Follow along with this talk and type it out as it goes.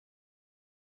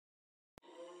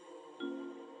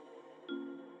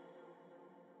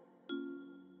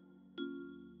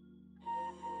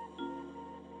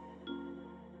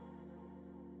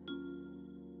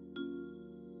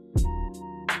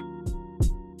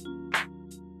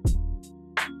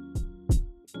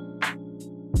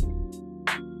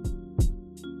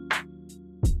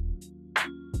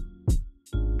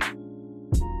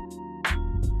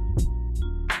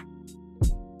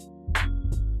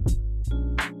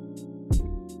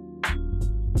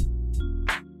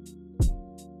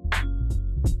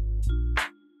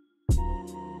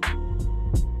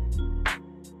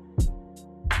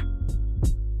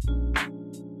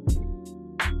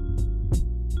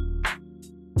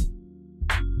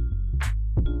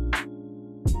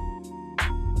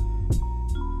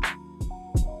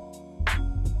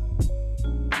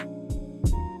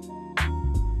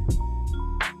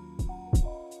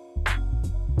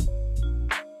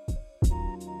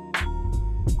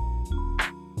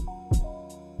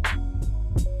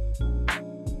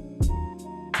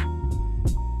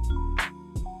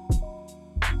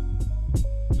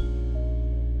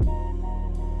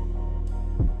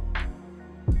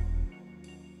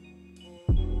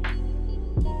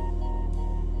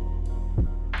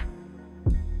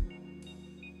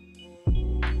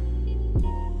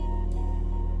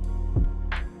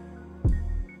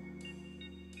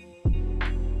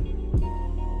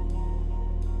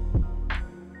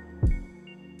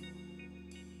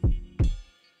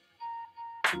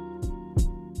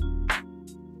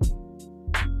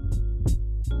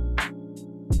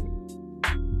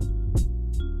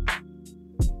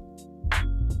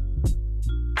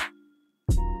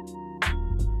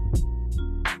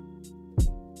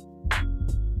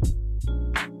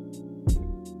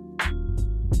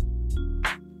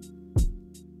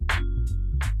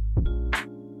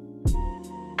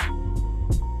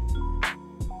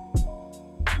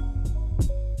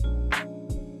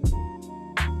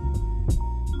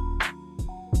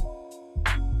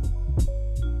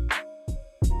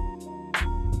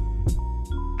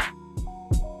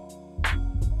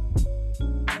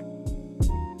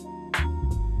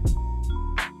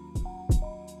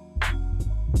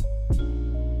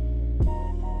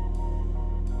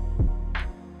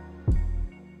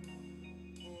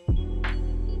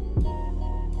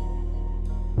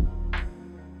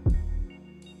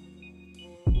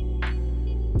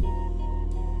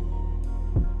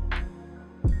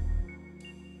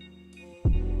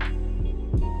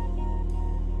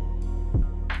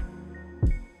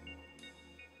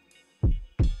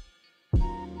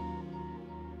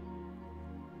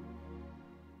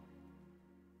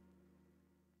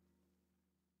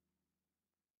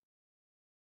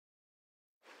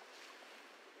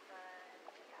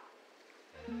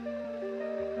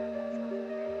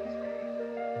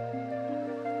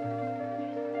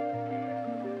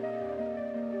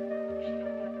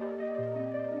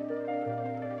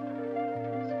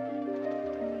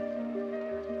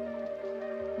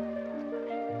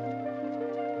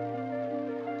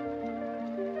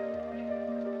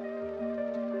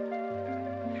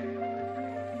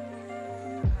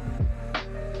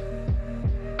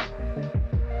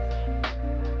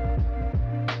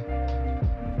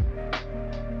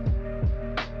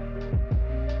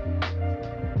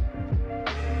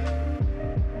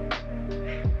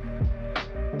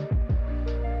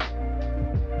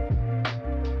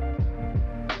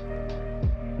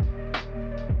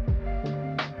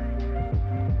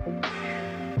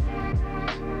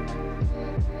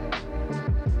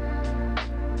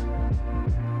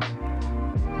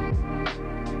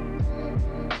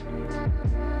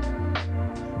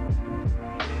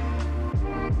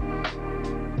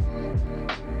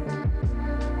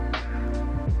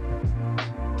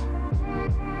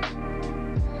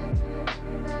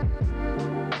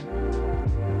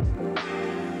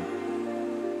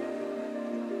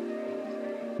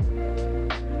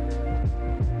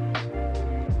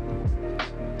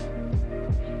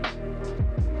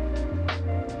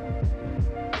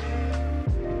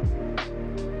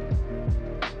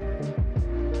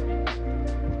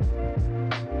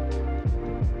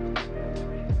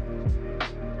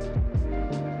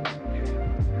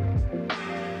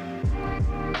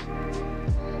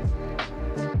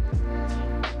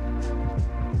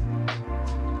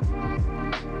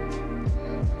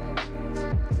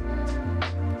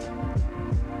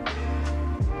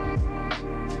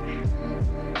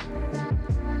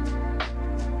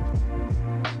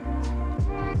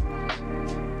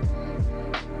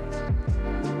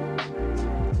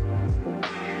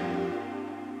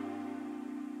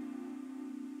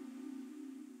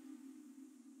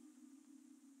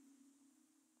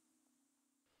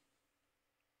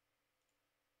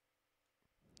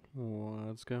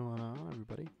What's going on,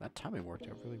 everybody? That timing worked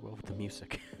out really well with the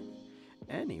music.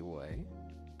 Anyway,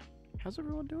 how's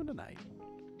everyone doing tonight?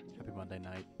 Happy Monday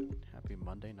night. Happy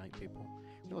Monday night, people.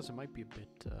 I realize it might be a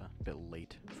bit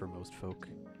late for most folk.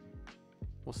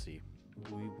 We'll see.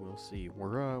 We will see.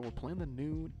 We're playing the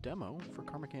new demo for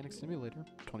Car Mechanic Simulator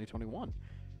 2021.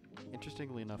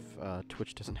 Interestingly enough,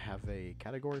 Twitch doesn't have a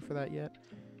category for that yet,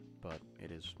 but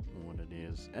it is what it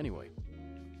is. Anyway,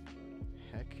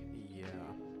 heck yeah.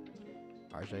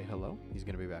 RJ, hello. He's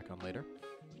gonna be back on later.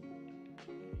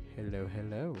 Hello,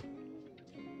 hello.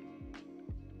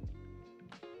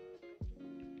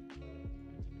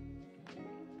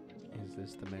 Is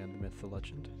this the man, the myth, the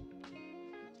legend?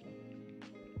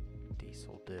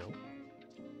 Diesel Dill.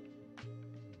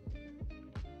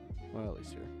 Well, at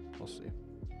least here. We'll see.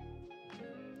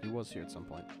 He was here at some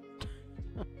point.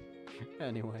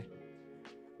 Anyway.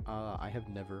 I have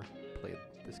never played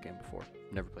this game before.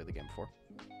 Never played the game before.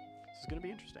 This is going to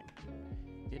be interesting.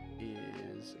 It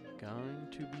is going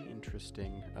to be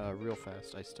interesting. Real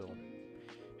fast, I still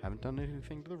haven't done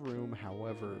anything to the room.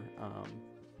 However,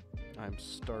 I'm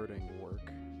starting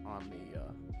work on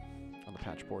the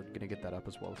patch board. Gonna get that up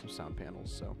as well as some sound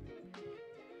panels. So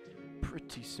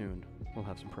pretty soon we'll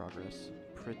have some progress.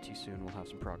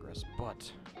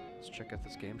 But let's check out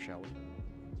this game, shall we?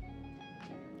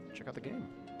 Check out the game.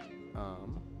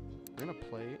 We're gonna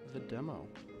play the demo.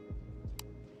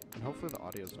 And hopefully the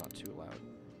audio's not too loud.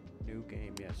 New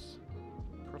game, yes.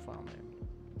 Profile name.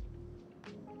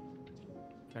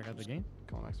 Check out the game.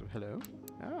 Calling next to hello.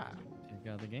 Check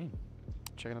out the game.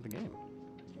 Checking out the game.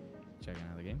 Checking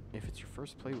out the game. If it's your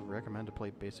first play, we recommend to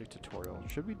play basic tutorial.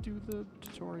 Should we do the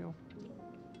tutorial?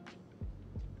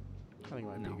 I think it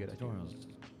might be a good tutorials.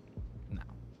 idea. No.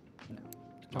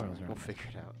 Tutorials are We'll figure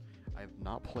it out. I have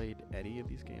not played any of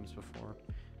these games before.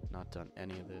 Not done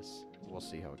any of this. We'll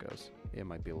see how it goes. It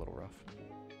might be a little rough.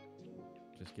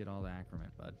 Just get all the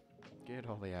accurate, bud. Get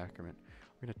all the accurate.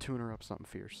 We're gonna tune her up something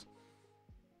fierce.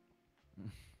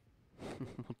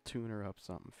 We'll tune her up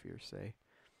something fierce, eh?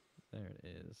 There it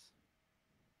is.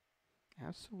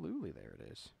 Absolutely, there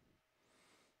it is.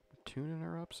 We're tuning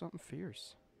her up something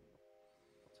fierce.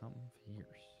 Something fierce.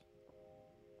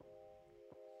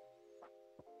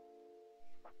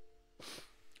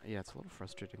 Yeah, it's a little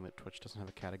frustrating that Twitch doesn't have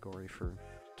a category for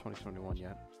 2021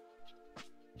 yet.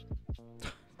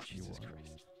 Jesus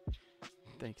Christ.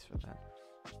 Thanks for that.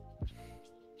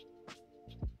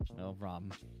 No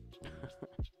problem.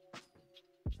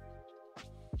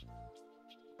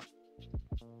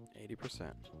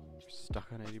 80%. We're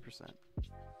stuck on 80%.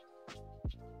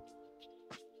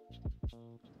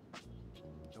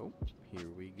 Oh, here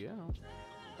we go.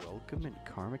 Welcome in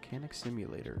Car Mechanic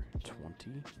Simulator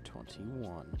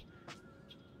 2021.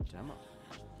 Demo.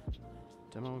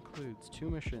 Demo includes 2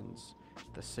 missions.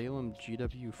 The Salem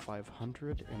GW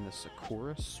 500 and the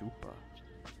Sakura Supa.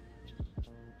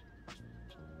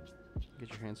 Get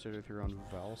your hands dirty with your own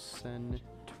Valsen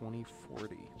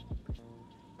 2040.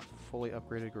 Fully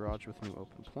upgraded garage with new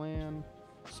open plan.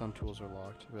 Some tools are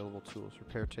locked. Available tools: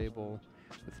 repair table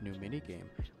with new minigame,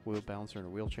 wheel balancer and a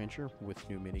wheel changer with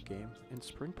new minigame, and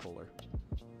spring puller.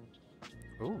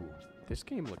 Oh, this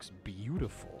game looks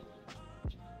beautiful.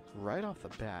 Right off the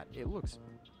bat, it looks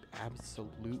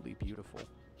absolutely beautiful.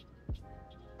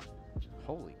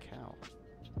 Holy cow.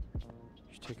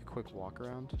 Just take a quick walk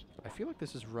around. I feel like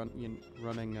this is running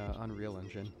Unreal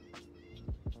Engine.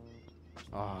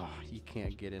 Ah, you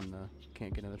can't get in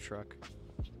the truck.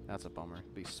 That's a bummer.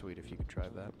 It'd be sweet if you could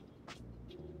drive that.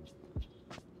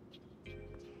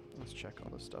 Let's check all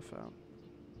this stuff out.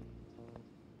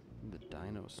 The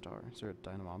Dyno Star. Is there a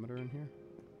dynamometer in here?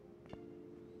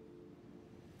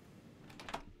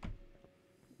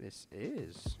 This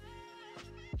is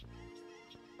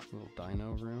little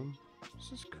dyno room.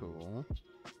 This is cool.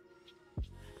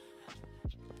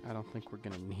 I don't think we're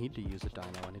gonna need to use a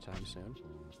dyno anytime soon.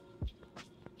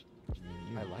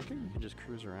 I like it. You can just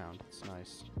cruise around. It's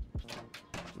nice.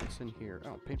 What's in here?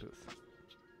 Oh, paint booth.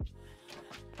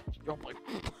 Oh boy.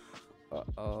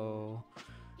 Uh-oh.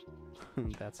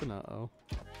 That's an uh-oh.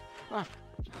 Ah!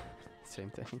 Same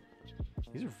thing.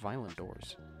 These are violent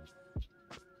doors.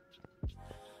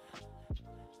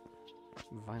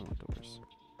 Violent doors.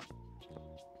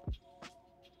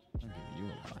 I'll give you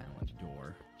a violent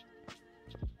door.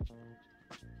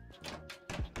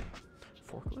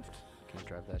 Forklift? Can't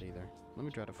drive that either. Let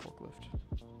me drive a forklift.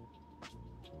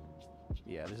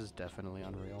 Yeah, this is definitely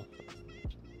Unreal.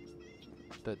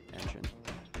 The engine.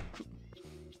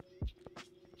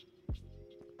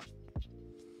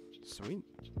 Sweet.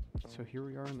 So here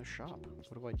we are in the shop.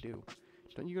 What do I do?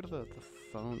 Don't you go to the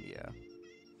phone? Yeah.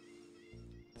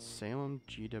 Salem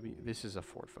GW. This is a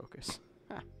Ford Focus.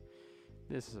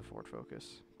 This is a Ford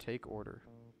Focus. Take order.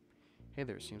 Hey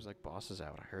there, seems like boss is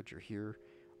out. I heard you're here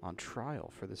on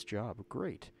trial for this job.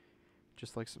 Great.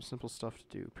 Just like some simple stuff to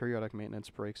do. Periodic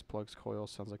maintenance, brakes, plugs, coils.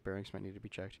 Sounds like bearings might need to be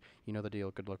checked. You know the deal.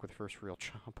 Good luck with your first real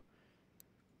job.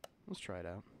 Let's try it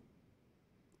out.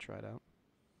 Try it out.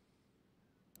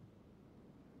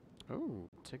 Oh,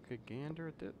 take a gander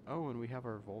at this. Oh, and we have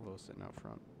our Volvo sitting out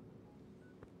front.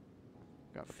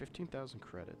 Got 15,000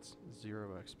 credits. 0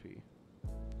 XP.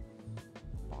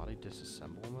 Body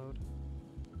disassemble mode.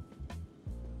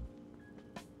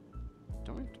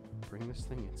 Don't we have to bring this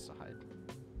thing inside?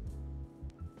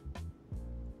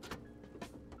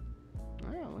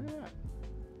 Oh, look at that.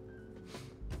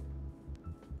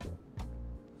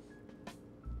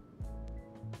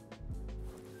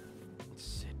 Let's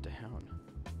sit down.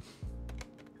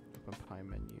 Open pie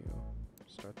menu.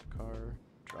 Start the car.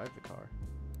 Drive the car.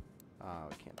 Ah,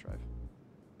 we can't drive.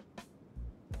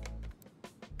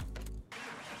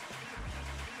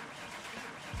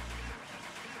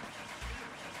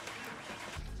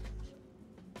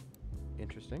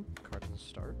 Interesting. Car doesn't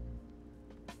start.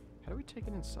 How do we take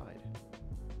it inside?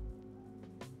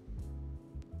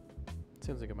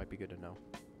 Seems like it might be good to know.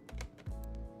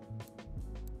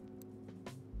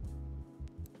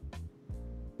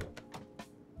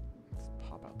 Let's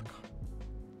pop out the car.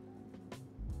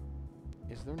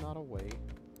 Is there not a way?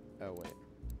 Oh, wait.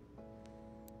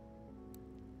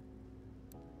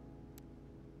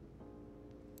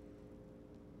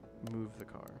 Move the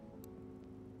car.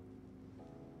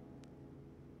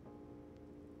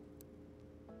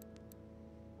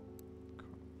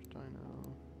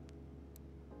 Dyno.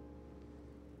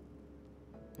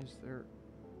 Is there...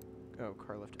 Oh,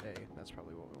 car lift A. That's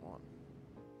probably what we want.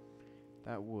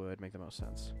 That would make the most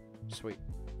sense. Sweet.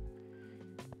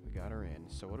 We got her in.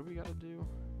 So what do we gotta do?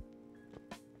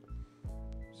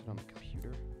 Is it on the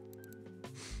computer?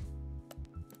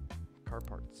 Car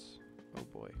parts. Oh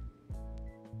boy.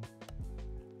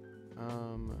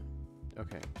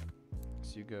 Okay.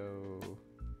 So you go...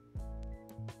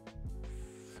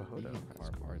 Photo. Speaking of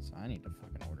car parts, I need to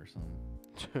fucking order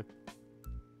some.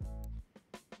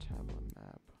 Tablet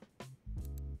map.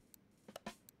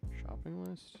 Shopping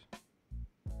list.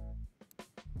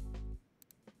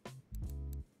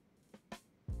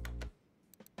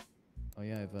 Oh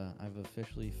yeah, I've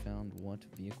officially found what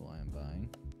vehicle I am buying.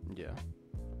 Yeah.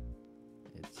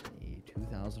 It's a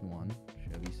 2001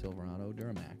 Chevy Silverado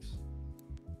Duramax.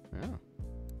 Yeah.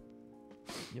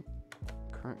 Yep.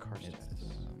 Current car It's,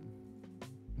 status.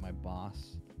 my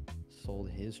boss sold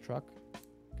his truck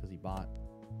because he bought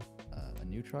a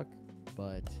new truck,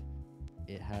 but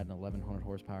it had an 1100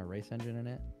 horsepower race engine in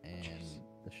it, and Jeez.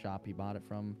 the shop he bought it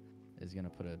from is gonna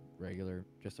put a regular,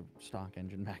 just a stock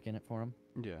engine back in it for him.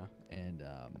 Yeah. And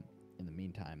in the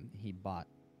meantime, he bought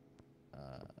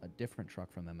a different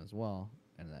truck from them as well,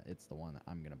 and it's the one that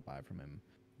I'm gonna buy from him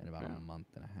in about Yeah. a month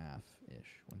and a half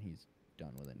ish when he's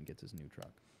done with it and gets his new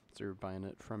truck. So you're buying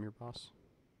it from your boss?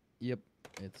 Yep,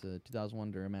 it's a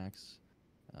 2001 Duramax.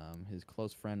 His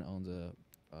close friend owns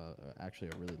actually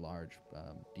a really large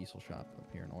diesel shop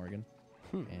up here in Oregon,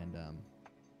 and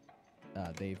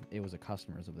it was a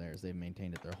customers of theirs. They've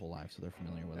maintained it their whole life, so they're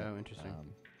familiar with it. Oh, interesting.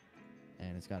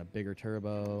 And it's got a bigger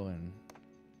turbo, and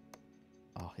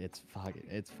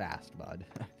it's fast, bud.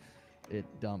 It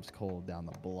dumps coal down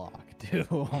the block too.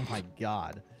 Oh my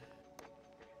god.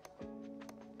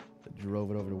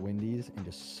 Drove it over to Wendy's and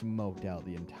just smoked out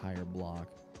the entire block.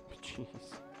 Jeez.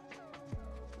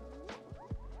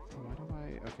 Why do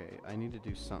I... Okay, I need to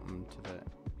do something to the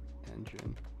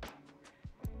engine.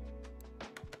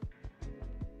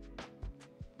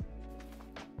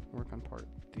 Work on part.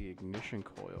 The ignition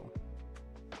coil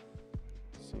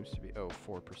seems to be... Oh,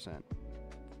 4%.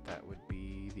 That would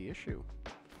be the issue.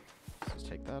 So let's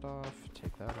take that off,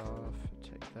 take that off,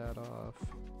 take that off,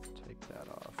 take that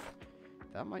off.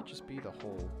 That might just be the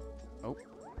whole... Oh.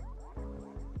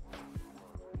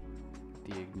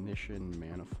 The ignition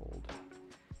manifold.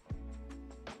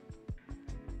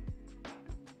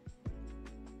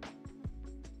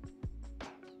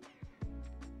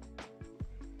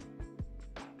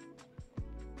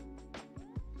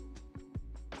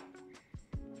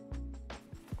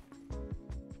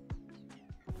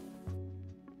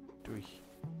 Do we...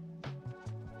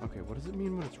 Okay, what does it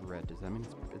mean when it's red? Does that mean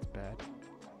it's bad?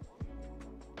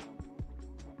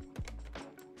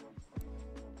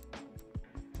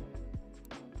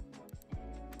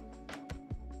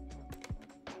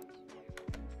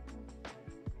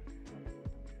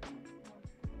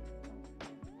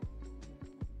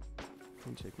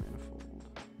 Intake manifold.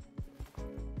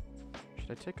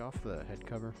 Should I take off the head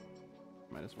cover?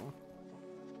 Might as well.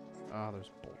 Ah, there's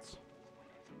bolts.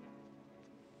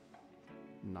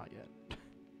 Not yet.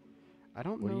 I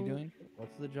don't know. What are you doing?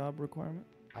 What's the job requirement?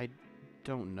 I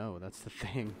don't know. That's the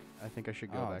thing. I think I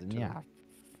should go back then to. yeah.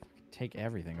 Take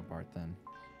everything apart then.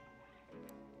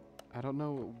 I don't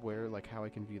know where, like, how I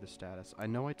can view the status. I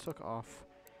know I took off.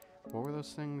 What were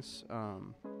those things? I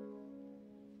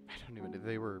don't even.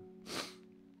 They were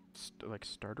like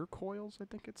starter coils, I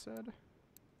think it said.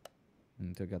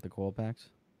 And took out the coil packs?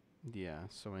 Yeah,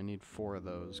 so I need 4 of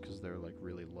those because they're like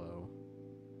really low.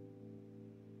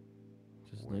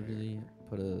 Just Where? literally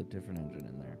put a different engine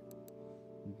in there.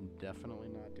 Definitely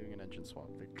not doing an engine swap.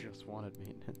 They just wanted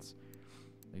maintenance.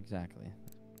 Exactly.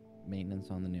 Maintenance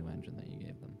on the new engine that you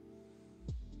gave them.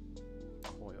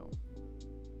 Coil.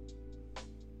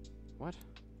 What?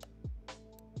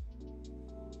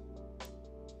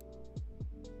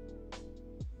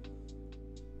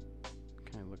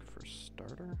 Can I look for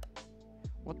starter?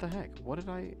 What the heck? What did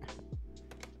I...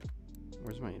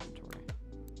 Where's my inventory?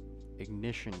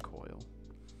 Ignition coil.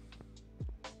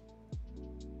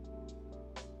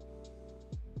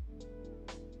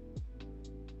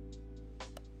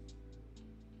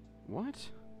 What?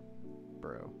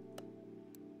 Bro.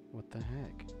 What the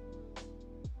heck?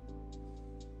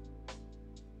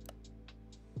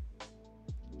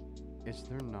 Is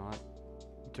there not...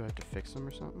 Do I have to fix them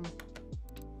or something?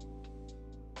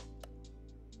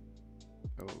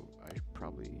 Oh, I should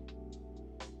probably...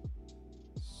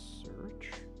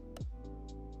 search?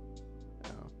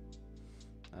 Oh.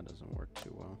 That doesn't work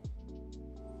too well.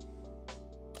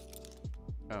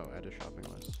 Oh, add a shopping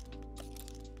list.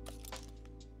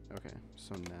 Okay,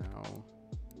 so now...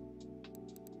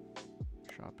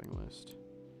 shopping list.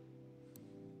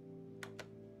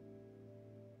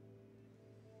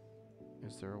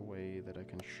 Is there a way that I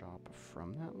can shop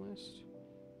from that list?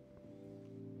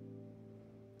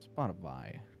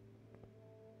 Spotify.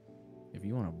 If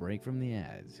you want to break from the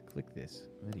ads, click this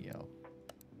video.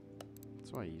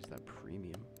 That's why I use that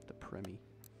premium, the Premi.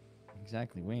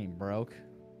 Exactly, we ain't broke.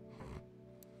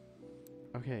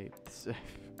 Okay,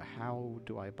 how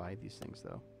do I buy these things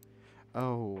though?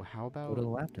 Oh, how Go about... to the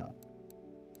laptop.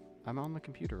 I'm on the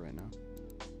computer right now.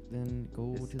 Then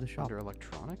go Is to the shop. Under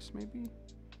electronics, maybe?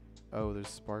 Oh, there's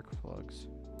spark plugs.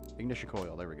 Ignition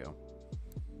coil, there we go.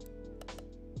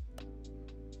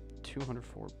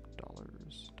 $204.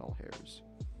 Doll hairs.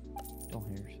 Doll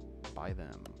hairs. Buy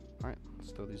them. Alright,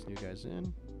 let's throw these new guys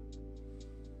in.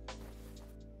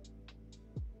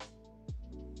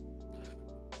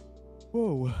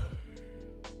 Whoa.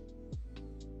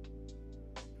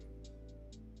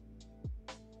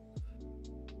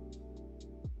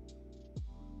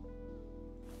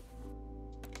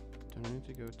 Do I need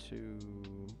to go to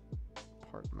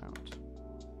part mount?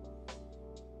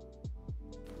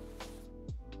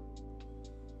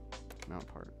 Mount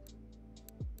part.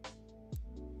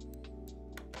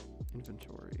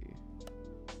 Inventory.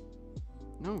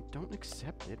 No, don't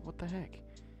accept it. What the heck?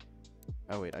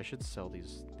 Oh wait, I should sell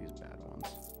these bad ones.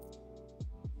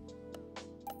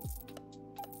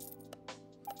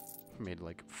 Made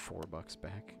like $4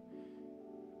 back.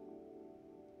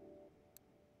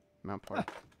 Mount part.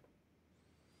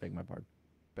 Beg my pardon.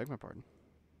 Beg my pardon.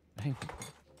 Beg my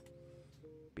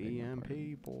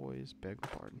BMP boys, beg my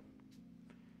pardon.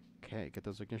 Okay, get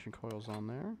those ignition coils on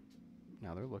there.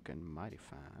 Now they're looking mighty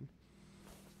fine.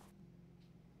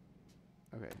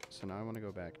 Okay, so now I want to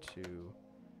go back to...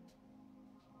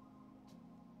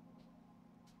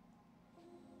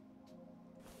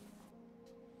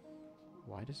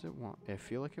 Why does it want... I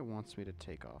feel like it wants me to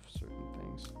take off certain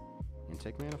things.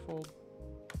 Intake manifold?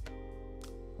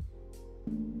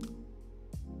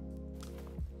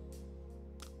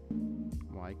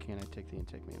 Why can't I take the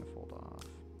intake manifold off?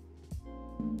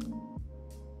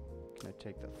 Can I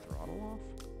take the throttle off?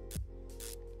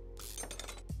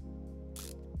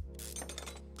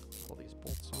 Pull these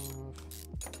bolts off.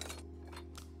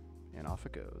 And off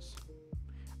it goes.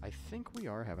 I think we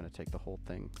are having to take the whole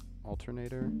thing.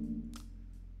 Alternator.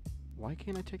 Why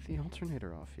can't I take the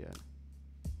alternator off yet?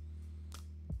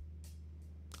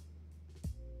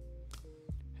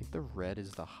 I think the red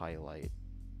is the highlight.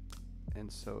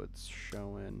 And so it's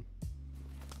showing...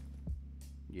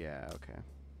 Yeah, okay.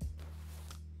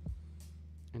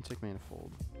 Intake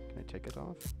manifold. Can I take it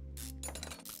off?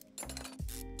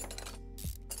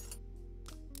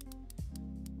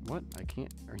 What? I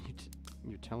can't... Are you...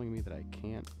 You're telling me that I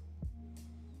can't...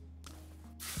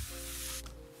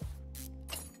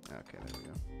 Okay, there we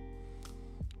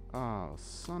go. Oh,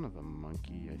 son of a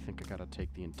monkey. I think I gotta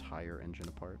take the entire engine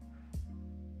apart.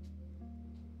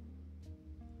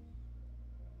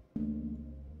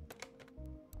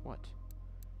 What?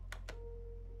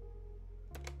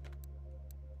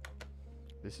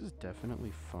 This is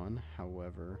definitely fun,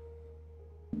 however...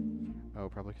 Oh,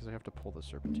 probably because I have to pull the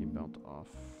serpentine belt off.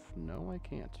 No, I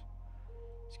can't.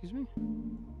 Excuse me?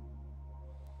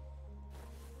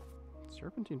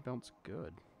 Serpentine belt's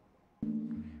good.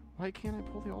 Why can't I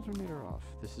pull the alternator off?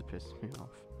 This is pissing me off.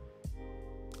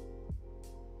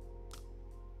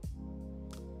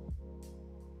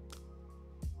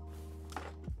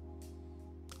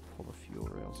 Pull the fuel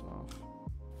rails off.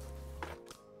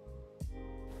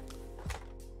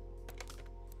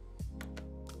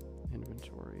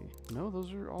 Inventory. No,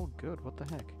 those are all good. What the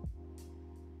heck?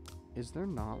 Is there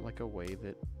not like a way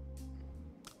that...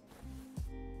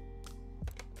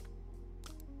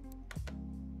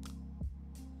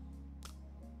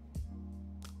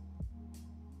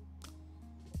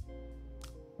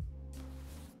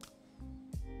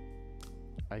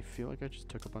 I feel like I just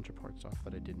took a bunch of parts off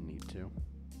that I didn't need to.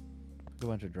 A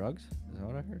bunch of drugs? Is that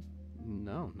what I heard?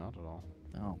 No, not at all.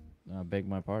 Oh, beg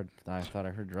my pardon. I thought I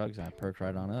heard drugs and I perked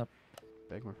right on up.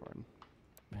 Beg my pardon.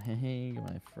 Beg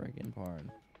my friggin' pardon.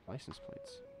 License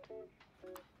plates.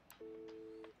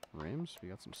 Rims? We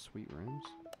got some sweet rims.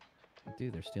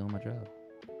 Dude, they're stealing my job.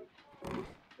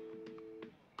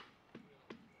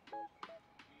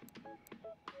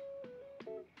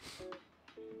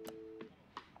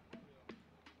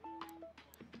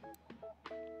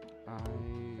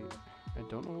 I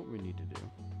don't know what we need to do.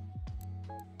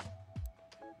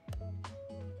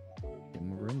 Give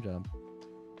him a rim job.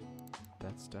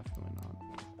 That's definitely not.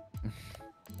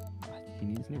 He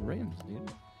needs new rims,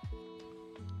 dude.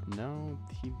 No,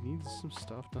 he needs some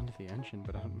stuff done to the engine,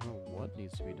 but I don't know what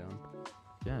needs to be done.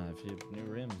 Yeah, if you have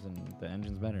new rims and the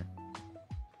engine's better.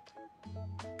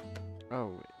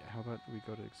 Oh, how about we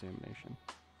go to examination?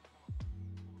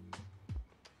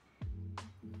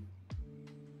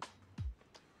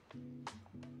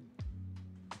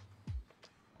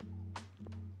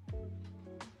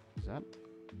 Is that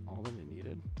all that it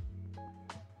needed?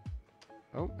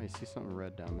 Oh, I see something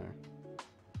red down there.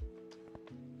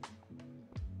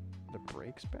 The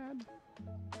brakes bad?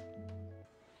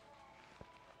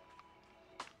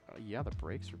 Yeah, the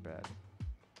brakes are bad.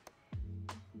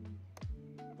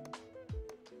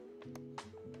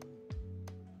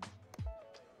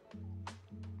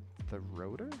 The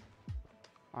rotor?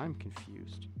 I'm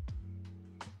confused.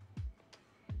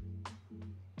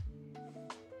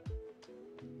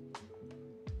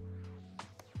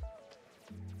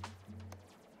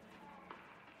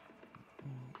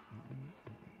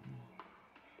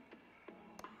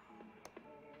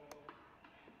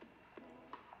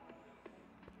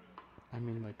 I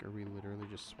mean, like, are we literally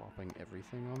just swapping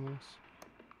everything on this?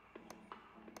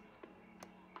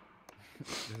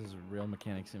 This is a real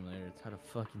mechanic simulator. It's how to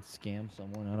fucking scam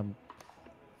someone out of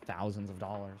thousands of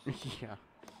dollars. Yeah.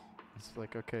 It's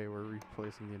like, okay, we're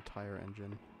replacing the entire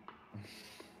engine.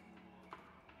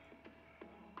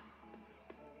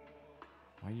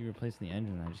 Why are you replacing the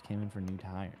engine? I just came in for new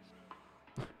tires.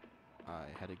 I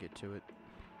had to get to it.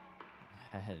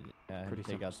 I had to Pretty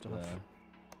take out simple the... stuff.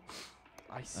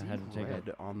 I see had to take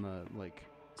red on the, like,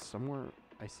 somewhere.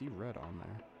 I see red on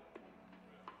there.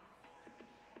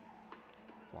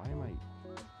 Why am I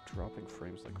dropping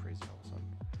frames like crazy all of a sudden?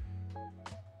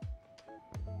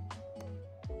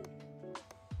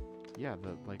 Yeah,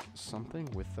 like, something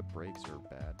with the brakes are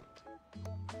bad.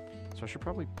 So I should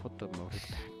probably put the motor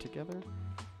back together.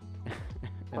 And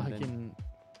then, Fucking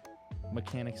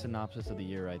mechanic synopsis of the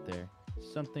year right there.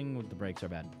 Something with the brakes are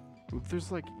bad.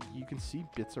 there's like, you can see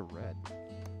bits of red.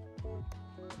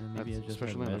 And maybe That's it just has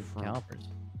especially on the red front. calipers.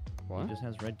 What? It just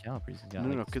has red calipers. He's got, No,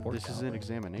 like, no, 'cause sport this is in calipers.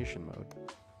 examination mode.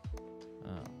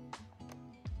 Oh.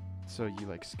 So you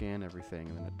like scan everything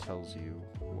and then it tells you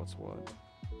what's what.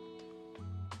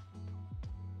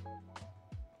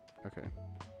 Okay.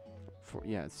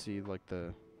 Yeah, see like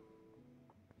the...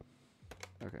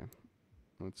 Okay.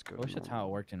 Let's go. I wish that's how it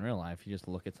worked in real life. You just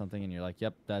look at something and you're like,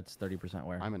 yep, that's 30%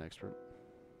 wear. I'm an expert.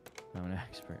 I'm an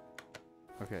expert.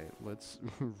 Okay, let's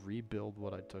rebuild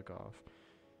what I took off.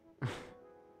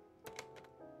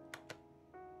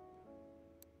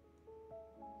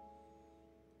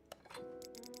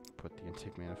 Put the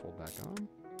intake manifold back on.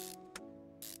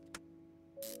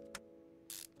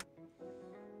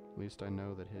 At least I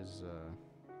know that his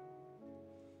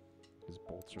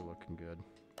bolts are looking good.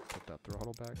 Put that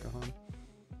throttle back on.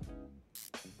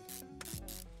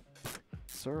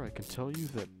 Sir, I can tell you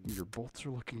that your bolts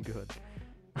are looking good.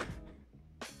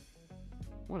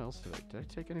 What else did I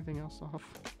take anything else off?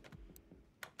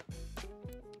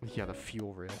 Yeah, the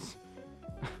fuel rails.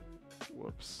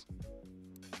 Whoops.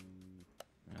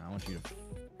 I want you to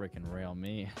freaking rail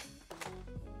me.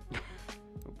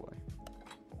 Oh boy.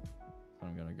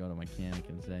 I'm gonna go to mechanic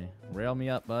and say, "Rail me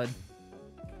up, bud."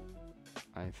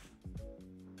 I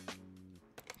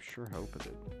sure hope of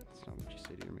it. That's not what you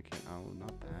say to your mechanic. Oh,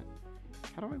 not that.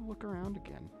 How do I look around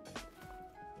again?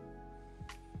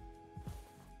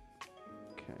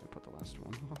 Okay, put the last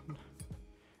one on.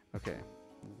 Okay,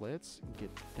 let's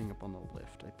get the thing up on the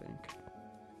lift, I think.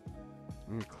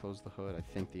 I'm gonna close the hood. I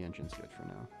think the engine's good for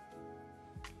now.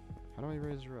 How do I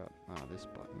raise her up? Ah, this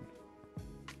button.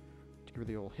 To give her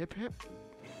the old hip hip.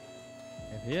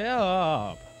 Yeah.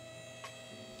 Up.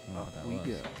 Up we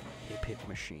go. Hip hip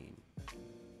machine.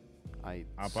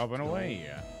 Up and away.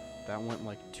 That went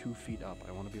like 2 feet up.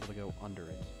 I want to be able to go under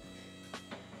it.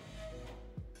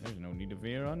 There's no need to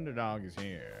fear, underdog is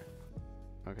here.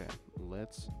 Okay,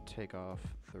 let's take off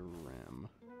the rim.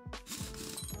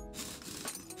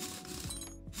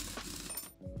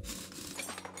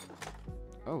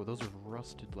 Oh, those are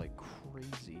rusted like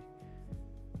crazy.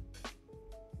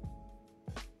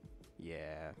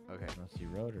 Yeah, okay. Rusty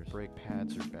rotors. Brake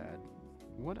pads are bad.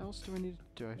 What else do I need to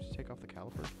do? I have to take off the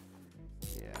caliper?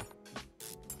 Yeah.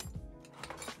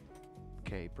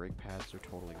 Okay, brake pads are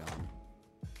totally gone.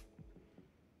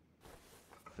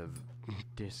 The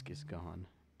disc is gone.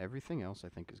 Everything else I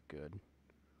think is good.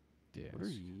 Disc. What are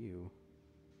you?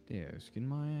 Disc in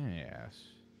my ass.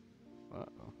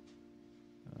 Uh-oh.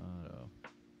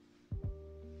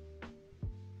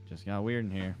 Just got weird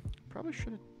in here. Probably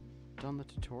should have done the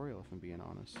tutorial if I'm being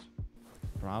honest.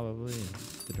 Probably.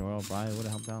 Tutorial probably would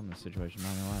have helped out in this situation,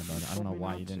 not gonna lie about it. I don't know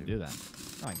why you didn't do that.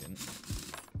 No, I didn't.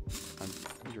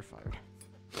 You're fired.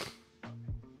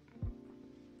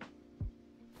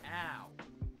 Ow!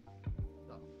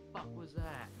 The fuck was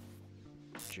that?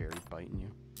 Jerry biting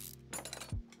you.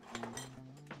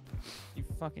 You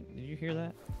fucking... Did you hear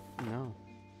that? No.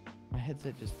 My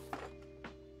headset just...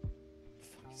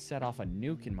 set off a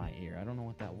nuke in my ear. I don't know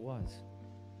what that was.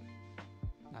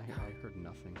 I heard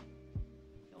nothing.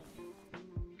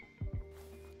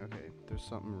 Okay, there's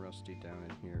something rusty down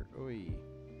in here. Oi.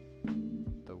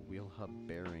 The wheel hub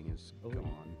bearing is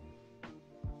gone.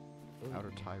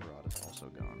 Outer tie rod is also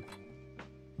gone.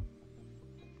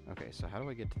 Okay, so how do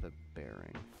I get to the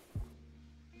bearing?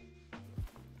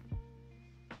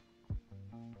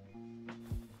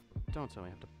 Don't tell me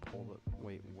I have to pull the...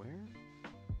 Wait, where?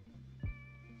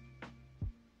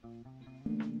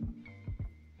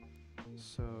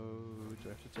 So, do I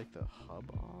have to take the hub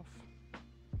off?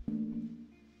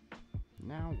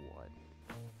 Now what?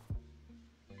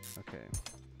 Okay,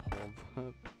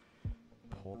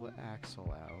 pull the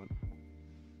axle out.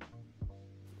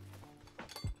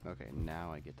 Okay,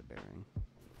 now I get the bearing.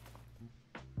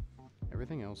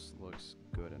 Everything else looks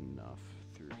good enough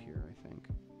through here, I think.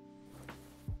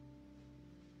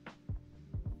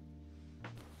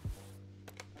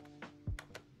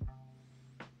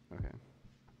 Okay,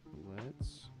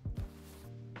 let's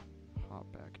hop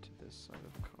back to this side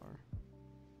of the car.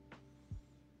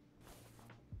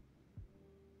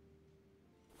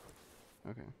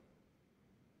 Okay.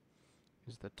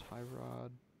 Is the tie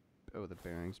rod... Oh, the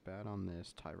bearing's bad on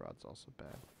this. Tie rod's also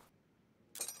bad.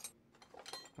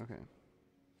 Okay.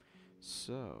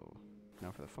 So,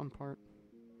 now for the fun part.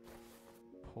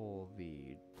 Pull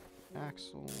the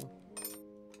axle.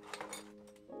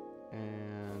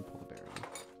 And pull the bearing.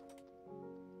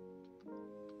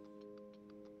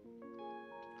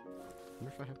 I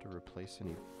wonder if I have to replace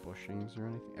any bushings or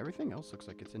anything. Everything else looks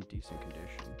like it's in decent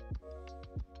condition.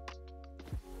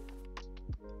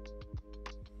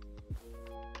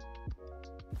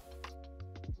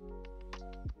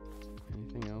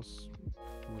 Anything else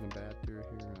looking bad through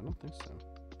here? I don't think so.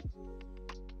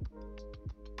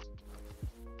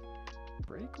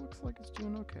 Brake looks like it's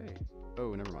doing okay.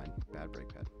 Oh, never mind. Bad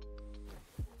brake pad.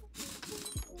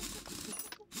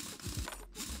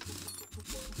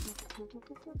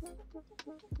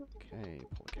 Okay,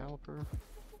 pull the caliper.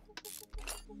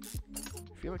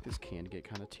 I feel like this can get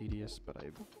kind of tedious, but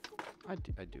I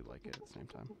do like it at the same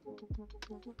time.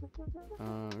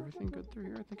 Everything good through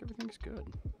here? I think everything's good.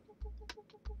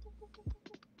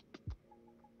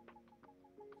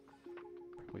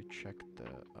 Probably check the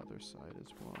other side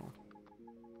as well.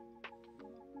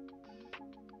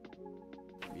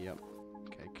 Yep.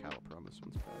 Okay, caliper on this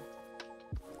one's bad.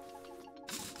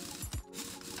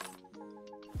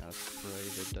 Gotta spray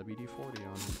the WD-40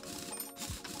 on it.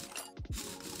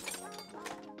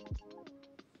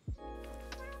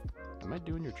 Am I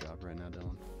doing your job right now,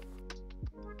 Dylan?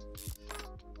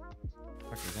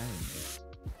 What is that?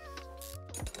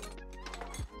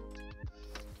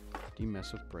 Do you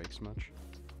mess with brakes much?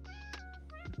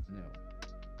 No.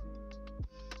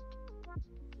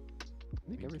 I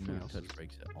think everything else touch is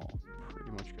brakes at all.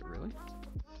 pretty much good. Really?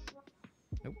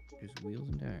 Nope. Just wheels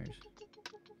and tires.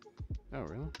 Oh,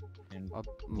 really? And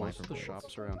Most of the blades.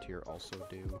 shops around here also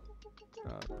do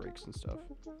brakes and stuff.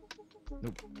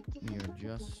 Nope. We are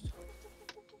just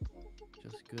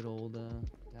good old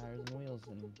tires and wheels,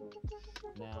 and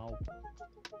now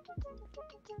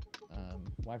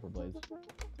wiper blades.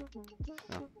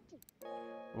 Oh.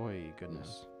 Oy,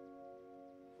 goodness.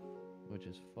 Which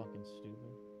is fucking stupid.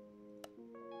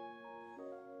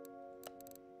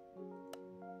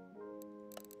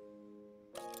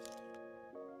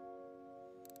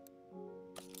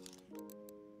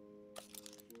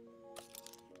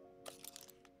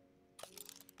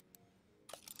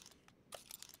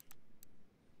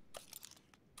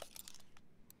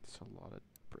 It's a lot of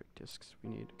brake discs we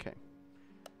need. Okay.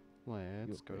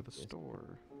 Let's go to the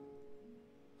store.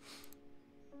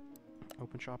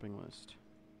 Open shopping list.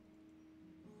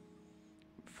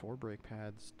 4 brake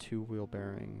pads, 2 wheel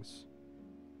bearings,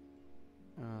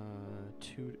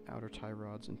 2 outer tie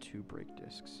rods, and 2 brake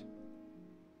discs.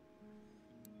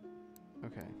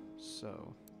 Okay,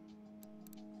 so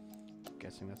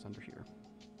guessing that's under here.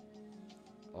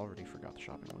 Already forgot the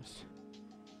shopping list.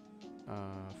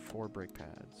 4 brake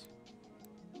pads.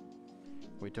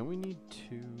 Wait, don't we need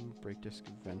 2 brake disc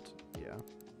vent? Yeah.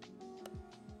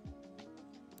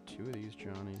 2 of these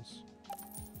Johnnies.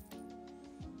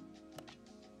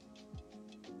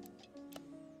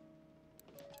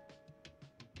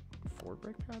 Four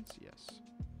brake pads? Yes.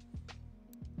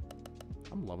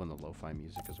 I'm loving the lo-fi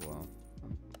music as well.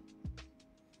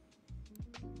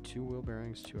 2 wheel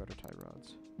bearings, 2 outer tie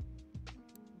rods.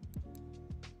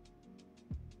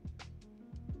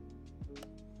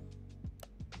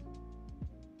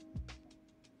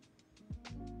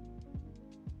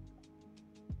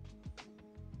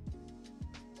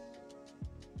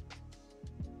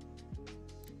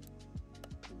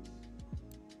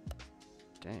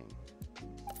 Dang.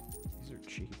 These are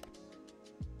cheap.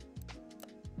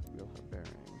 Wheel hub bearing.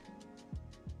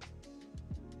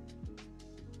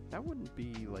 That wouldn't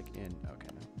be like in... Okay,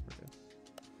 no, we're good.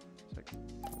 It's like,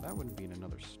 that wouldn't be in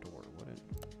another store, would it?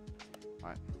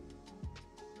 Alright.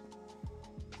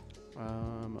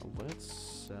 Let's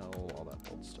sell all that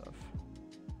old stuff.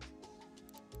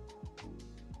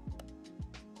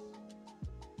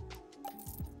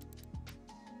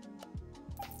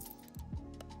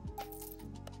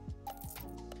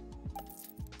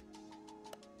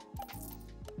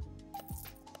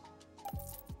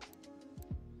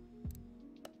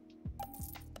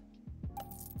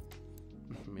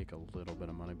 Make a little bit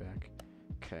of money back.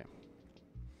 Okay.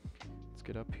 Let's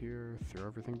get up here, throw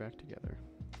everything back together.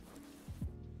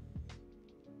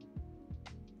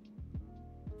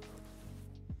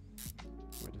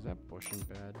 Wait, is that bushing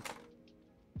bad?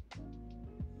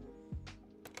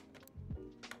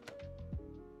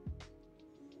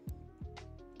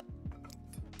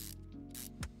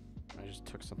 I just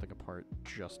took something apart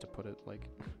just to put it, like...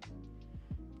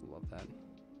 Love that.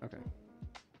 Okay.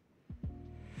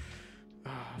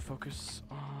 Focus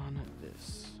on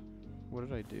this. What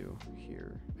did I do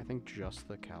here? I think just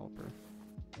the caliper.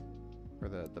 Or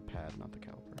the pad, not the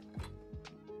caliper.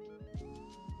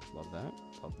 Love that.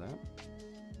 Love that.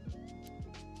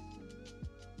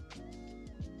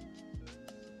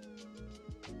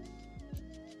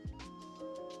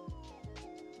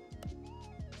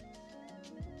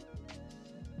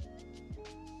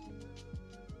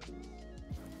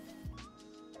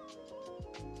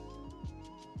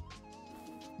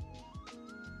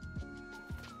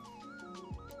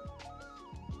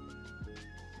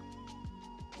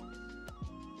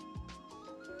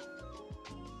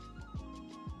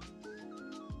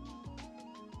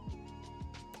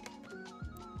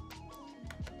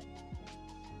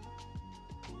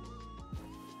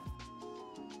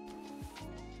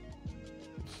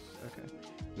 Okay.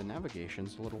 The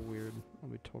navigation's a little weird, I'll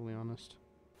be totally honest.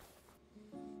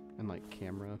 And like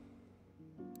camera.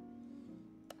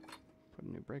 Put a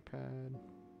new brake pad.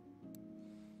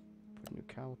 Put a new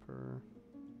caliper.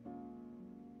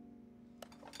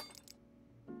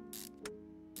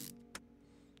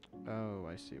 Oh,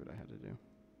 I see what I had to do.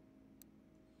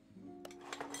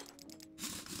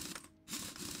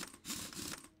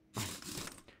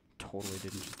 Totally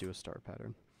didn't just do a star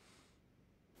pattern.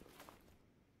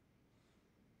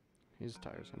 His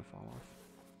tire's gonna fall off.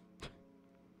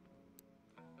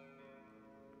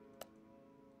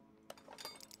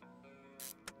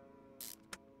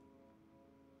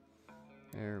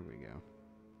 There we go.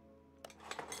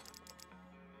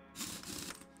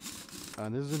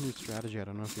 This is a new strategy. I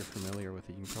don't know if you're familiar with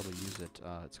it. You can probably use it.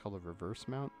 It's called a reverse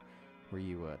mount, where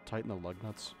you tighten the lug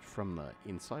nuts from the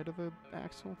inside of the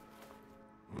axle.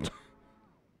 I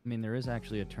mean, there is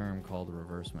actually a term called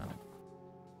reverse mount.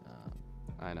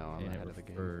 I know, I'm and ahead of the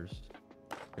game.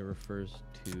 it refers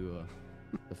to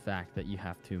the fact that you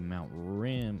have to mount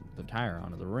the tire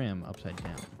onto the rim upside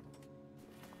down.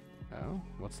 Oh,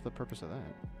 what's the purpose of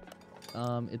that?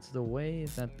 It's the way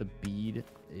that the bead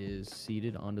is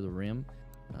seated onto the rim.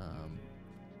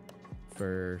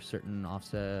 For certain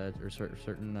offsets or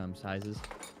certain sizes,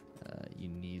 you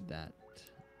need that.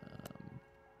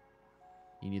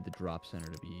 You need the drop center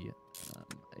to be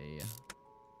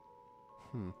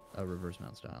a reverse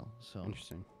mount style. So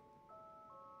Interesting.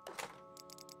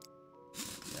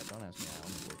 yeah, don't ask me. I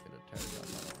only work at a tire shop.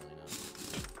 I don't really know.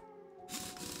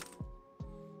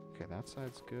 Okay, that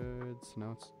side's good. So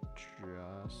now it's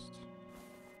just...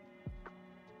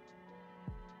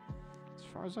 As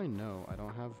far as I know, I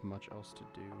don't have much else to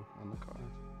do on the car.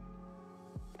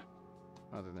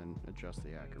 Other than adjust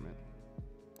the accurate.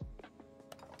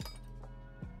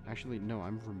 Actually, no,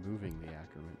 I'm removing the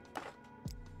accurate.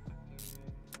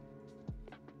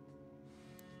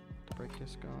 Brake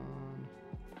disc on.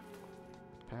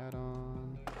 Pad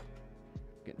on.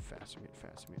 Getting fast, I'm getting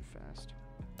fast, I'm getting fast.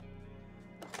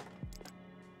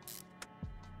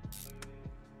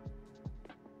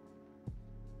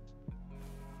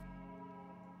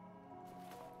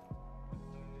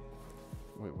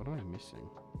 Wait, what am I missing?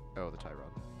 Oh, the tie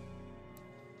rod.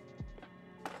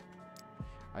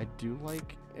 I do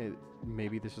like it.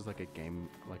 Maybe this is like a game,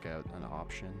 like an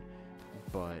option,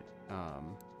 but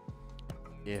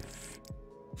if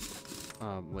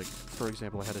like for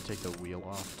example, I had to take the wheel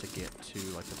off to get to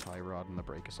like the tie rod and the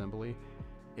brake assembly,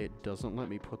 it doesn't let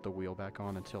me put the wheel back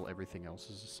on until everything else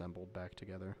is assembled back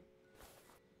together.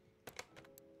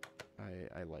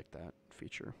 I like that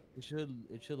feature. It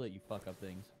should let you fuck up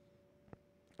things.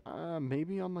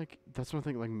 Maybe on like, that's one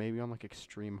thing, like maybe on like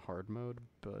extreme hard mode,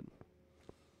 but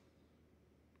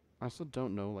I also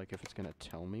don't know like if it's gonna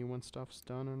tell me when stuff's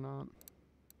done or not.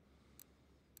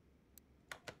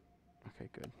 Okay,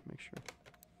 good. Make sure.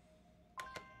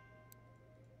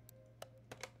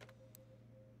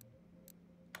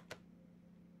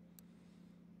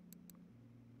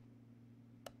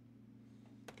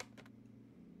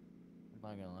 I'm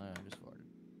not gonna lie, I just farted.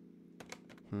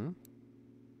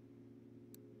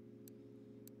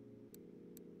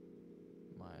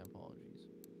 My apologies.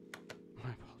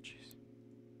 My apologies.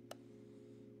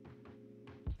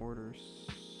 Orders.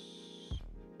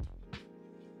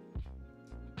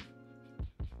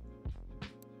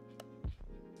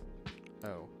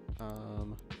 Oh,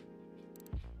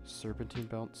 serpentine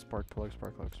belt, spark plug,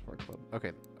 spark plug, spark plug.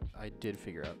 Okay, I did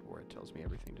figure out where it tells me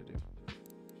everything to do.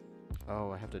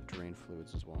 Oh, I have to drain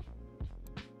fluids as well.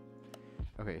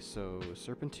 Okay, so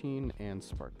serpentine and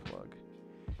spark plug.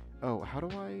 Oh, how do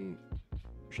I...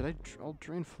 Should I... I'll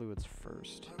drain fluids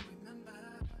first.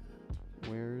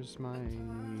 Where's my...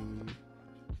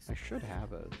 I should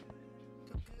have a...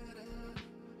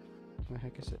 Where the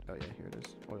heck is it? Oh yeah, here it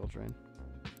is. Oil drain.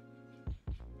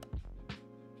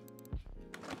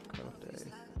 Cutoff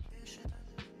day.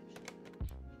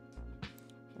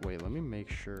 Wait, let me make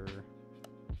sure...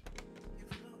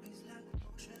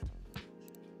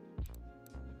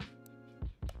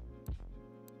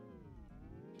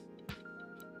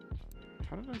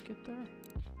 How did I get there?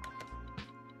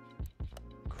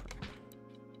 Crap.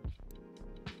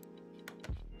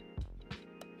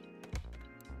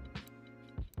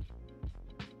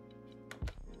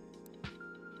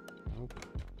 Nope.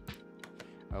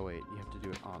 Oh wait, you have to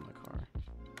do it on the car.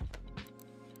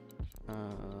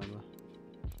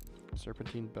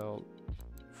 Serpentine belt,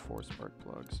 4 spark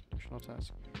plugs. Additional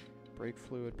task. Brake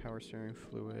fluid, power steering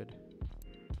fluid.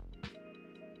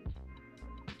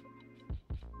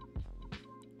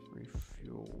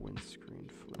 Refuel windscreen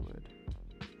fluid.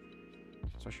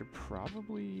 So I should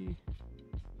probably...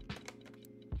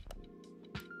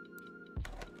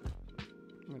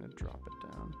 I'm gonna drop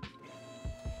it down.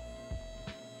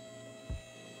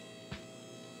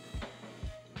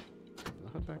 The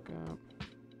hood back up.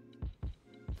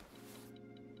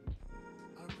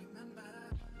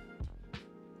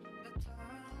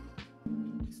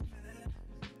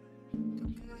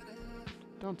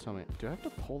 Don't tell me. Do I have to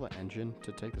pull the engine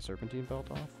to take the serpentine belt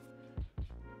off?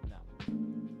 No.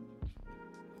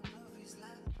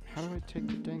 How do I take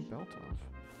the dang belt off?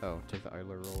 Oh, take the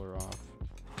idler roller off.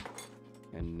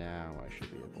 And now I should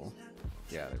be able...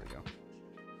 Yeah, there we go.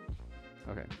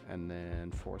 Okay, and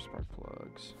then 4 spark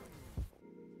plugs.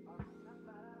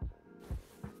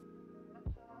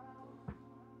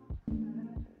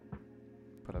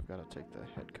 But I've got to take the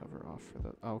head cover off for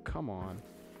the... Oh, come on.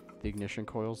 The ignition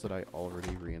coils that I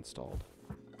already reinstalled.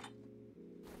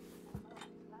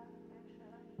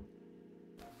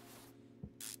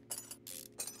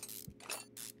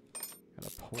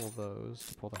 Gotta pull those,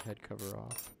 to pull the head cover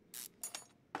off.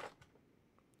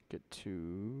 Get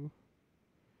to...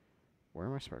 Where are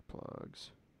my spark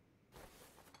plugs?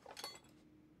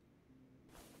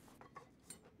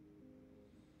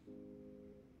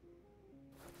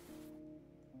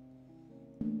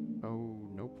 Oh,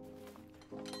 nope.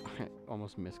 I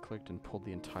almost misclicked and pulled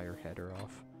the entire header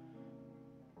off.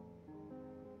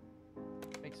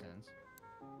 Makes sense.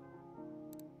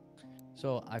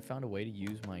 So I found a way to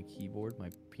use my keyboard, my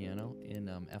piano, in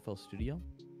FL Studio.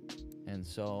 And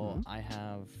so I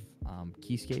have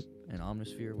Keyscape and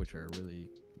Omnisphere, which are really,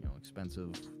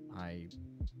 expensive, high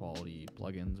quality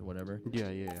plugins or whatever. Yeah.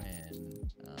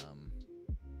 And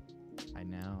I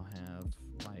now have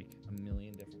like a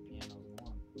million different pianos in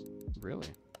one. Really?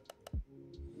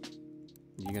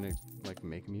 You gonna, like,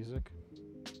 make music?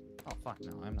 Oh fuck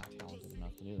no, I'm not talented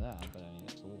enough to do that, but I mean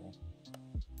it's cool.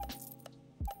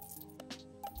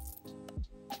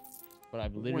 But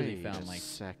I've literally Wait found a like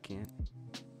second.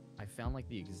 I found like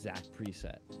the exact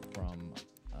preset from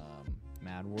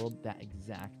Mad World. That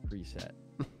exact preset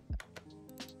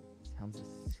sounds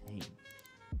insane.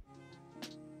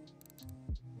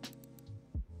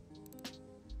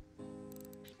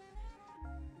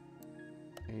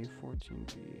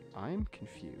 A14B. I'm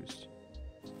confused.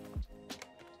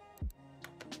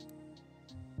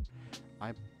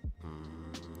 I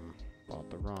bought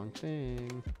the wrong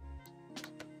thing.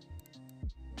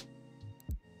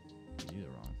 You do the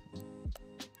wrong thing.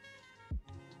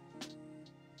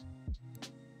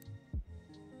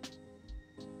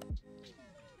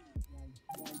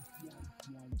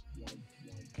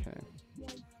 Okay.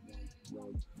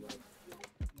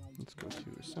 Let's go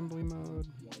to assembly mode.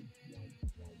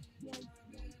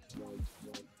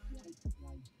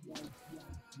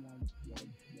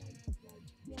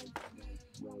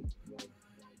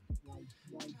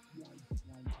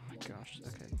 Oh my gosh,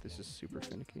 okay, this is super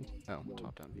finicky. Oh,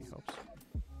 top-down view helps.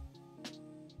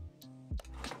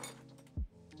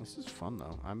 This is fun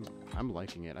though. I'm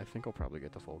liking it. I think I'll probably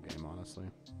get the full game, honestly.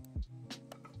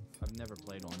 I've never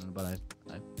played one, but I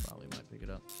probably might pick it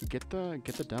up. Get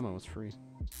the demo, it's free.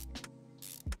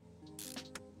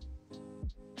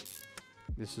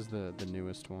 This is the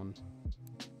newest one.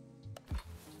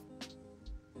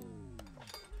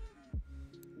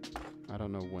 I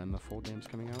don't know when the full game's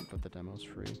coming out, but the demo's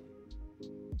free.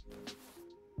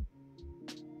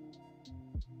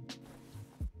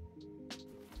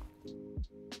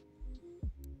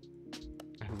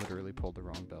 I literally pulled the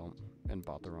wrong belt and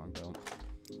bought the wrong belt.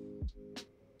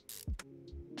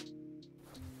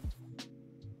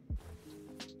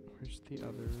 Where's the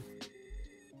other...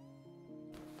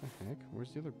 What the heck?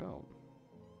 Where's the other belt?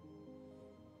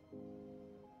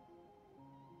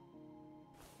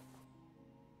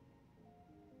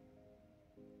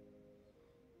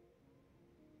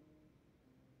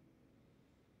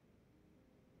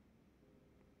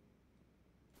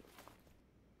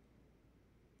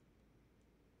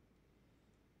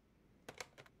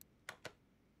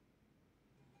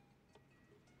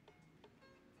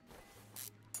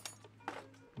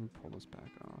 Let me pull this back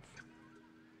off.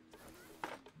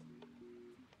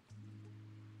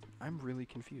 I'm really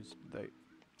confused.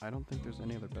 I don't think there's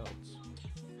any other belts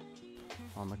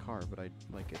on the car, but it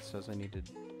says I need to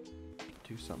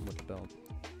do something with the belt.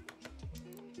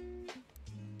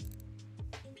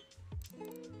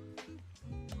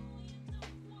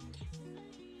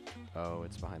 Oh,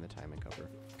 it's behind the timing cover.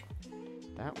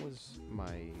 That was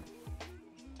my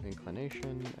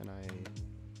inclination, and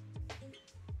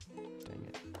dang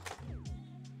it.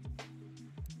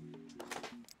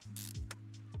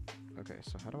 Okay,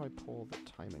 so how do I pull the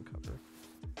timing cover?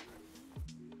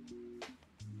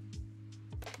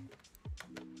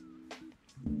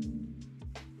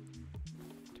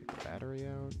 Take the battery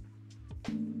out.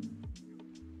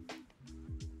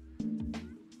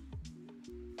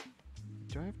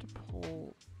 Do I have to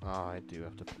pull? Oh, I do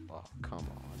have to pull. Oh, come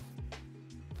on.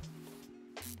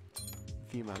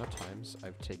 The amount of times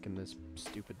I've taken this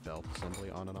stupid belt assembly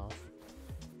on and off.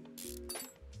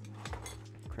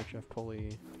 Crankshaft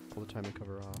pulley, pull the timing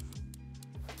cover off.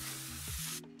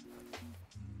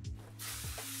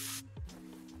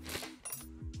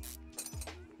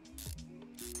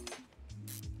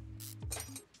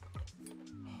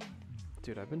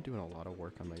 Dude, I've been doing a lot of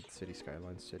work on my City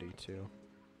Skylines City too.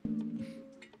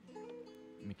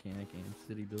 Mechanic and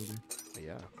city builder. But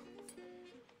yeah.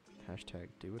 Hashtag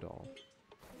do it all.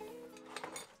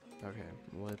 Okay,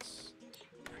 let's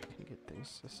freaking get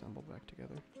things assembled back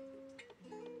together.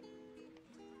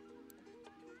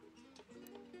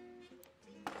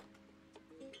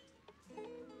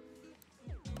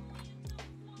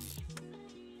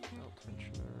 Belt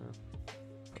tensioner.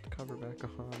 Put the cover back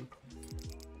on.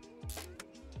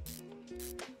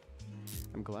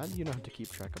 I'm glad you know how to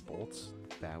keep track of bolts.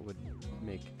 That would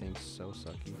make things so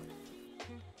sucky.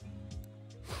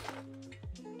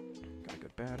 Got a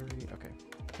good battery. Okay,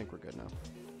 I think we're good now.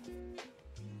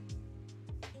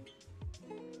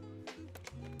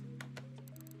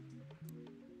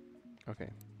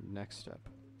 Okay, next step.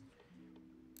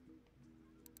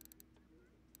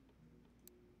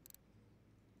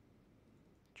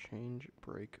 Change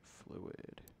brake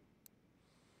fluid.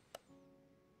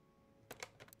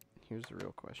 Here's the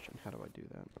real question. How do I do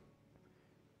that?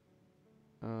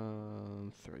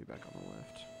 Throw you back on the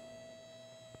left.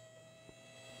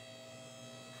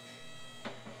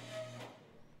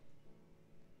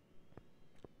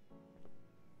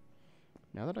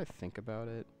 Now that I think about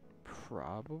it,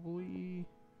 probably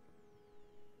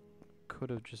could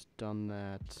have just done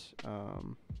that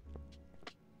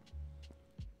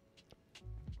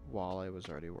while I was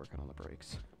already working on the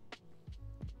brakes.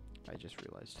 I just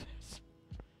realized this.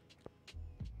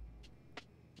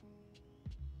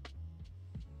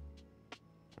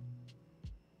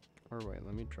 Or wait,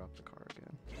 let me drop the car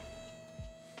again.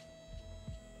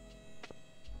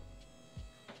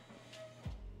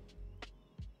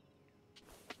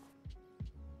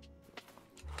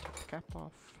 Take the cap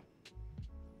off.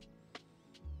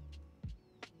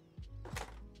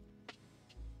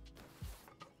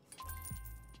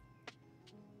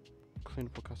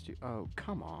 Cleanable costume. Oh,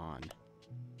 come on.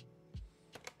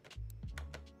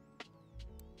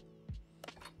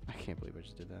 I can't believe I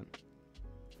just did that.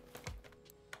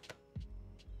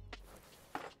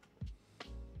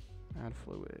 Add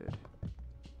fluid.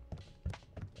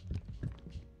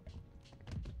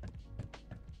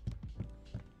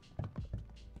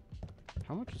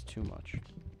 How much is too much?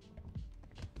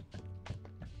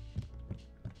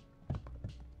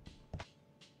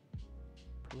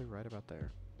 Probably right about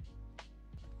there.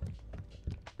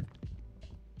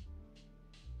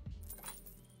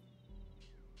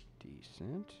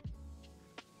 Decent.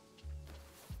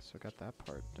 So got that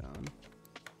part done.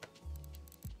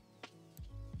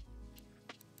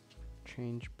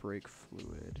 Change brake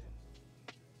fluid.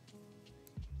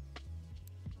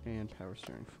 And power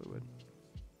steering fluid.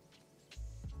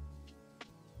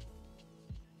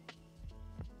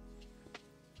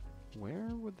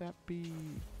 Where would that be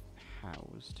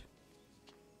housed?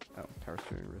 Oh, power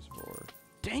steering reservoir.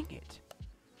 Dang it!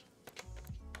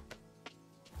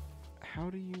 How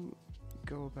do you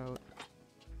go about...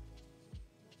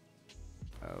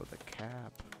 Oh, the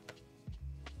cap.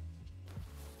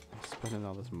 I'm spending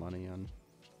all this money on...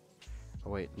 Oh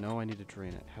wait, no, I need to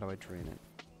drain it. How do I drain it?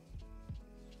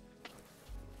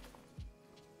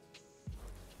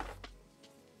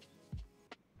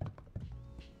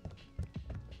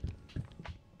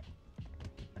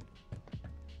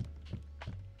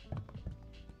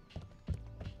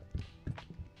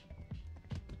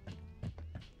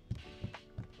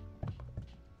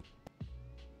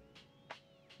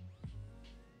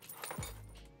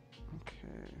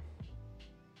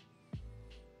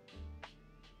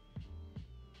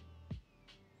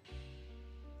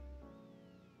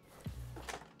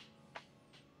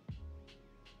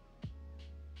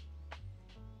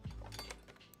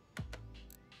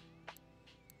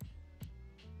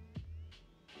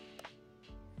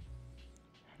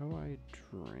 How do I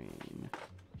drain?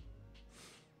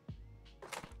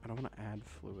 I don't want to add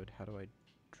fluid. How do I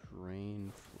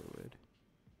drain fluid?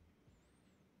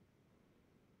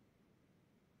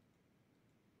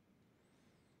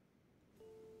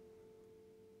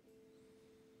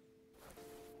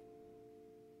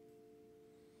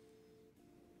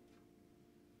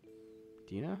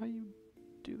 Do you know how you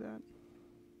do that?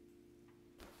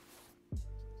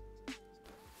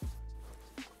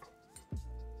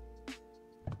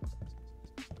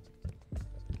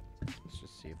 Let's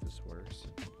just see if this works.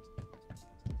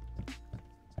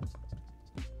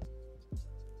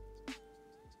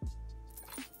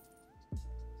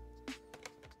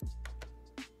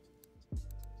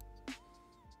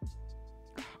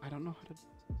 I don't know how to...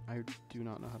 I do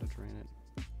not know how to drain it.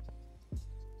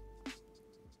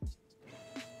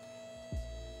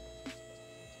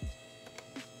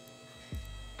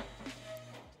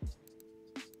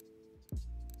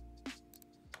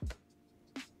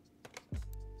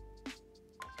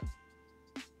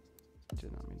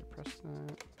 Did not mean to press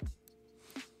that.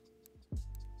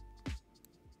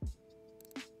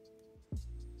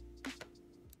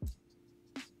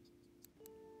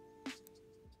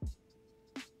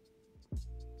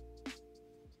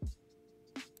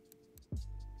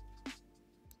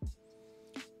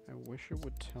 I wish it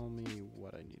would tell me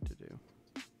what I need to do.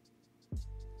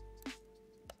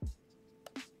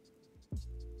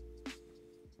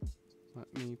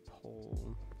 Let me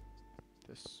pull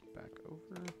this back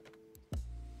over.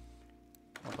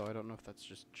 Although I don't know if that's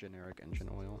just generic engine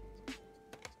oil.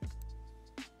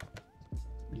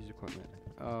 Use equipment.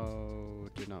 Oh,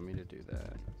 did not mean to do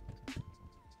that.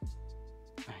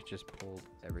 I just pulled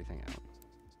everything out.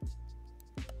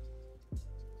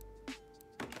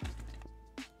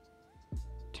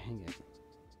 Dang it.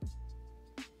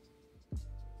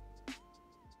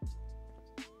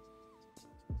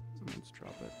 Let's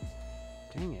drop it.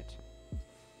 Dang it.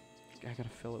 I gotta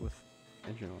fill it with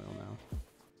engine oil now.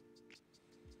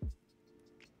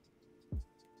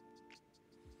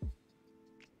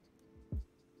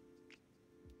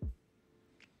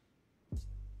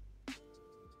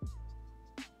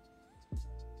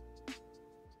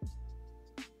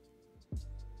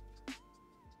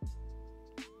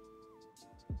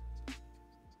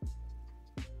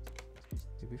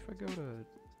 Maybe if I go to...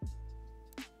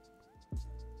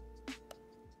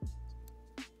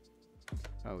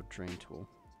 Oh, drain tool.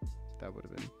 That would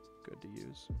have been good to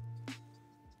use.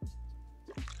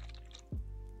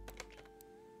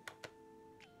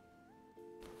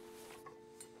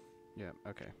 Yeah,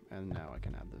 okay. And now I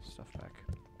can add this stuff back.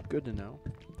 Good to know.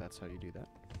 That's how you do that.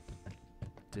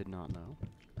 Did not know.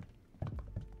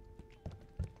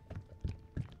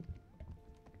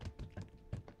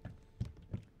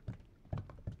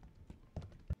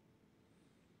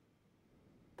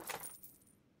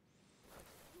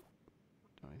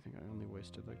 I think I only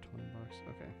wasted like 20 bucks.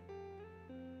 Okay.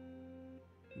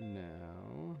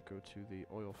 Now, go to the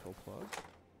oil fill plug.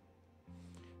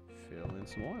 Fill in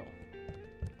some oil.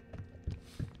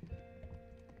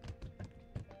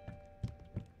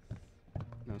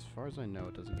 Now, as far as I know,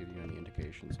 it doesn't give you any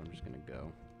indication, so I'm just going to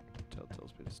go until it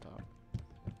tells me to stop.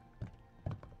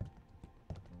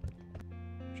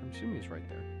 Which I'm assuming is right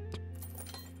there.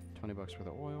 20 bucks worth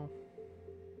of oil.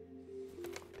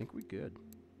 I think we good.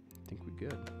 I think we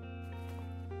good.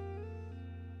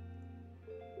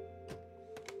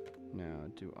 Now,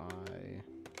 do I...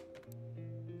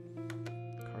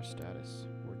 Car status.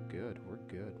 We're good. We're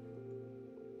good.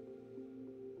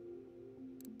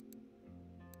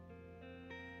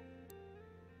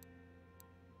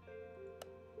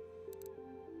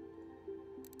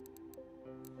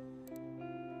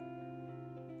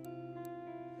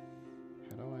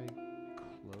 How do I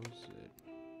close it?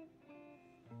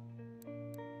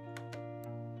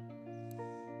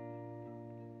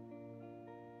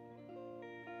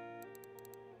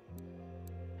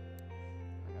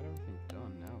 I got everything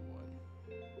done. Now what?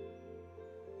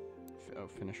 Oh,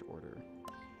 finish order.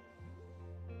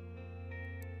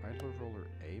 Idler roller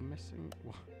A missing?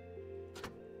 What?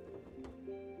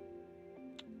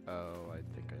 Oh, I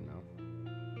think I know.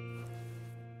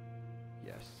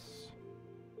 Yes.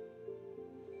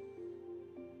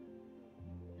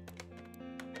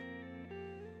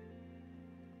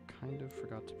 Kind of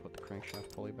forgot to put the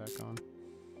crankshaft pulley back on.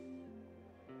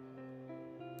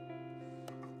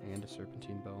 And a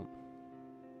serpentine belt.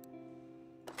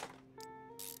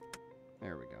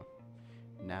 There we go.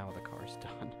 Now the car's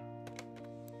done.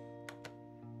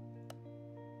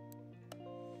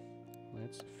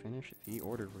 Let's finish the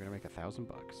order. We're gonna make $1,000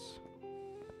 bucks.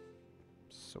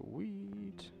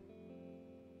 Sweet.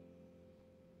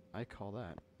 I call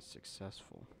that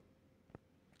successful.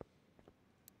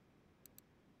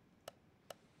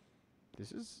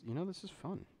 This is, you know, this is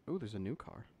fun. Oh, there's a new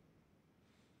car.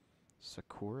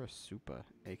 Sakura Supra,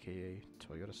 aka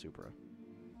Toyota Supra.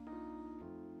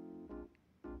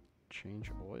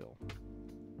 Change oil.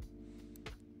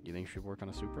 You think you should work on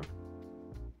a Supra?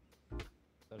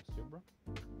 Is that a Supra?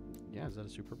 Yeah, is that a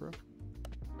Supra, bro?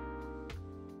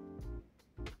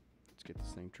 Let's get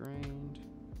this thing drained.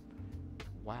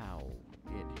 Wow,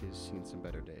 it has seen some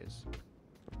better days.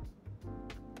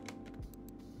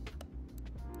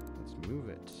 Let's move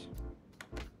it.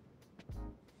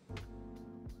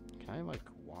 Can I, like,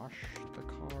 wash the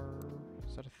car?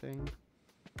 Is that a thing?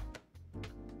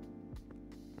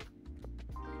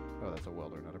 Oh, that's a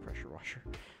welder, not a pressure washer.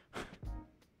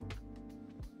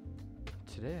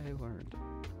 Today I learned.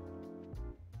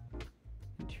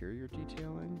 Interior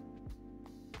detailing?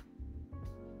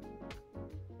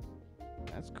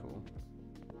 That's cool.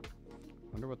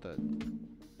 Wonder what the...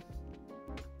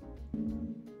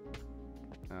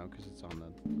 Oh, because it's on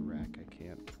the rack, I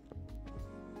can't.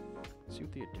 See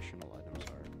what the additional items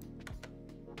are.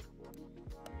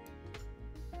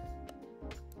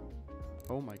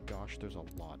 Oh my gosh, there's a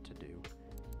lot to do.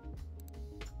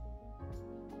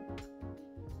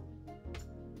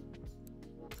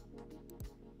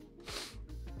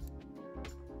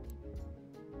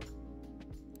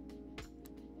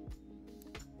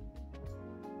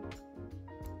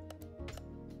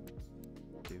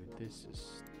 This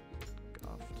is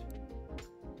scuffed.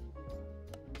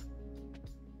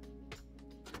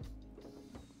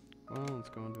 Well, let's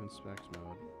go into inspect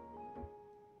mode.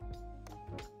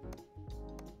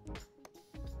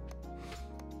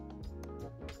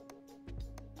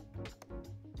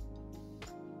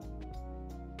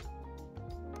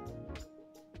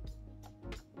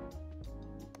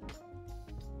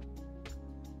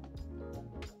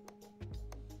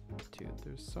 Dude,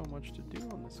 there's so much to do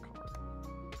on this car.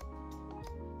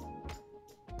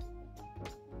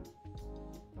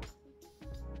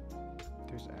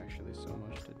 There's actually so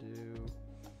much to do.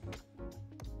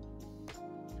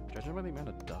 Judging by the amount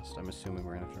of dust, I'm assuming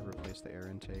we're gonna have to replace the air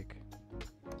intake.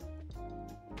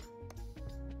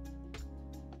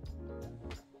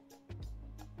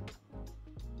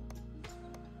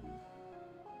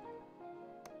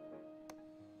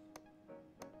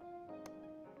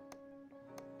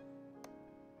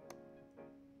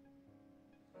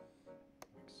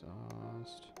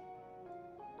 Exhaust.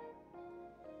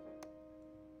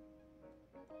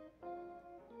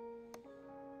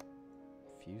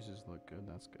 Fuses look good,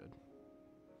 that's good.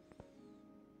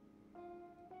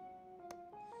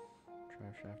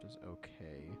 Drive shaft is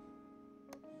okay.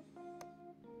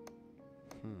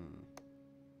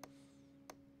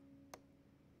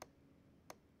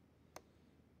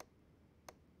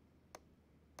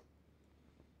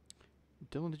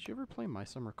 Dylan, did you ever play My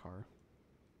Summer Car?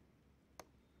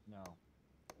 No.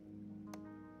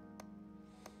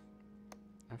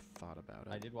 I've thought about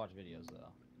it. I did watch videos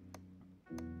though.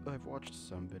 I've watched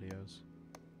some videos.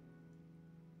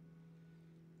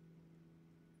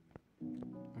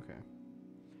 Okay.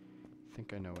 I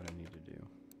think I know what I need to do.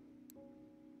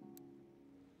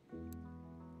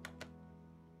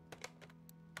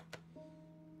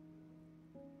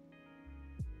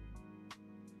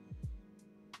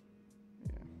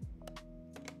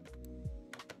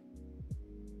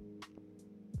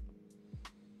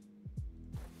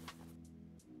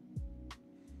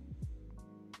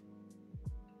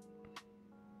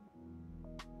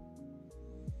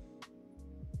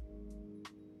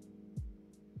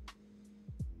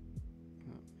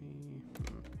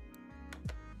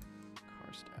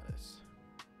 Car status.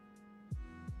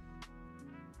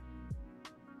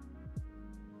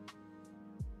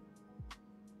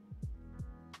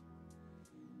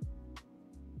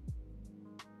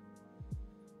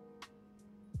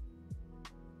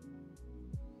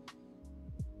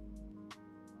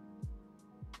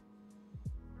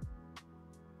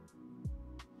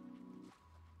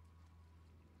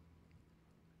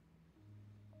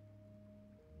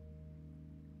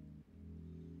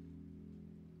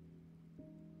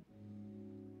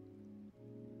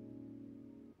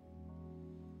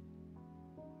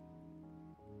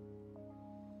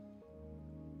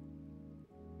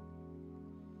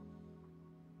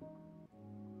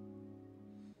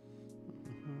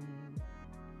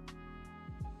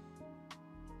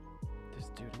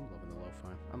 Dude, I'm loving the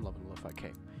lo-fi. I'm loving the lo-fi.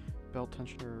 Okay. Belt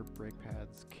tensioner, brake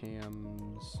pads,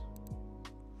 cams.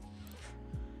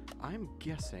 I'm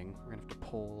guessing we're gonna have to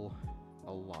pull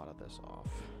a lot of this off.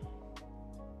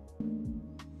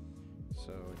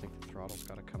 So I think the throttle's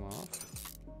gotta come off.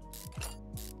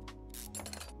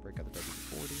 Break out the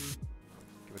W40.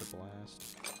 Give it a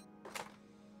blast.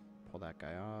 Pull that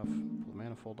guy off. Pull the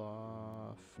manifold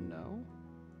off. No?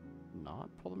 Not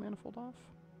pull the manifold off?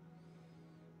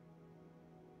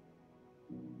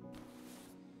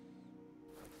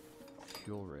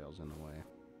 Fuel rails in the way.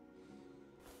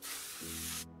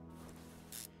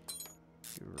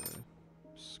 Give her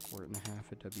a squirt and a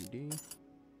half at WD.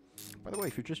 By the way,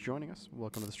 if you're just joining us,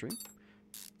 welcome to the stream.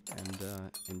 And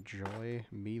enjoy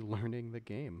me learning the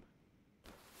game.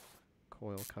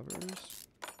 Coil covers.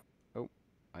 Oh,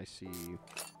 I see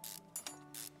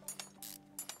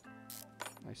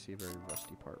a very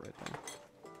rusty part right there.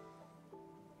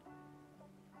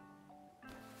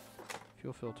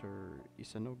 Fuel filter,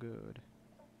 is no good.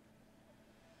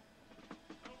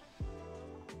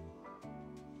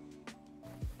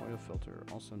 Oil filter,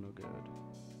 also no good.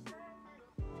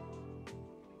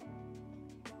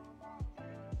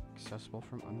 Accessible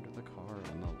from under the car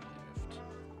in the lift.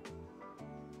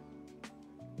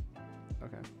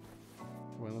 Okay.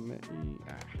 Well,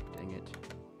 dang it.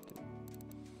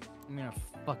 I'm gonna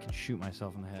fucking shoot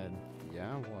myself in the head.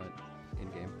 Yeah, what?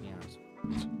 In-game? Piano's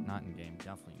not in game,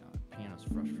 definitely not. Piano's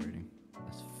frustrating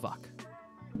as fuck.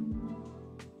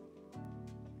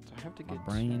 So I have to My get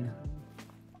brain.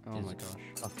 Oh is my gosh.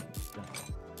 Fucking done.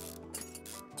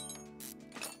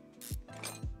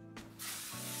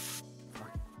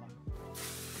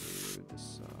 Dude, this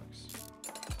sucks.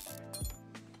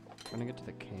 Trying to get to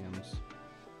the cams.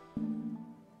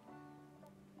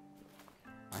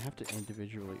 have to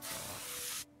individually.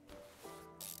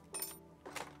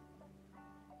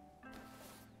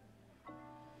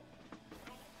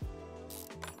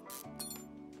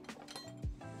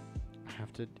 I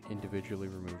have to individually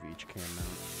remove each cam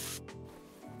mount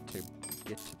to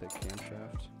get to the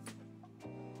camshaft.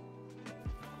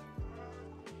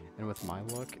 And with my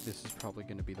luck, this is probably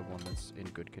going to be the one that's in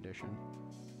good condition.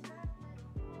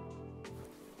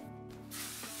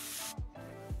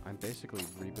 I'm basically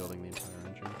rebuilding the entire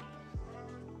engine.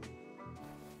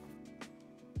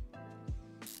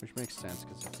 Which makes sense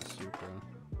because it's a Supra.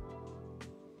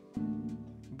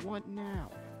 What now?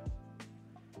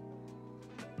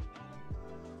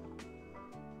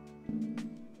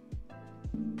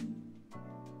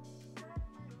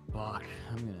 Fuck.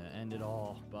 I'm gonna end it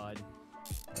all, bud.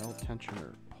 Belt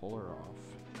tensioner, pull her off.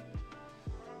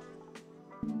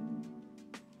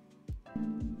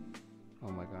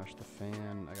 Oh my gosh, the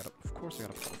fan. Of course I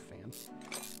gotta pull the fan.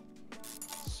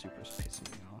 Supra's pissing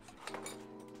me off.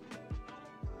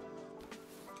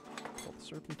 Pull the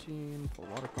serpentine, pull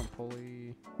the water pump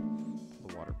pulley. Pull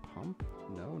the water pump?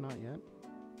 No, not yet.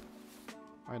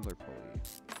 Idler pulley.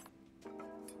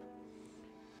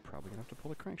 Probably gonna have to pull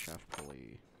the crankshaft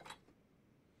pulley.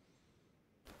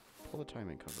 Pull the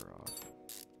timing cover off.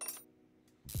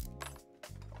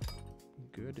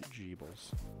 Good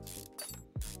jeebles.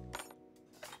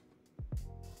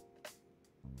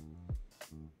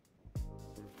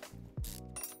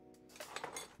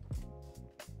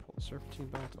 Pull the serpentine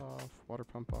belt off, water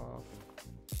pump off.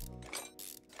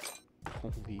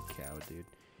 Holy cow, dude.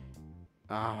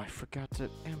 Oh, I forgot to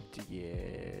empty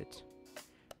it.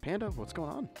 Panda, what's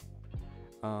going on?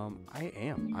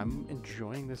 I'm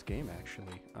enjoying this game,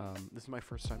 actually. This is my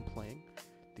first time playing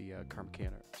the Car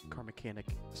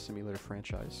Mechanic Simulator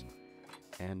franchise,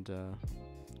 and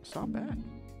it's not bad.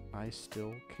 I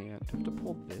still can't. Do I have to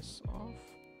pull this off?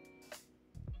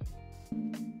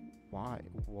 Why?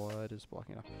 What is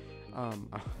blocking it off? I'm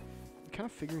kind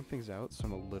of figuring things out, so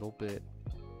I'm a little bit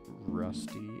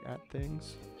rusty at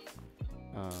things,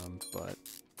 but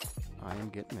I am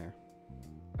getting there.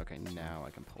 Okay, now I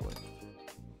can pull it.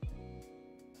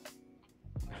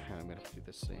 I'm gonna have to do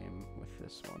the same with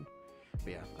this one.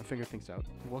 But yeah, I figured things out.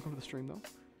 Welcome to the stream, though.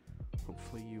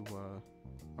 Hopefully you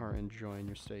are enjoying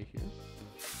your stay here.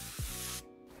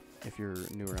 If you're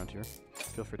new around here,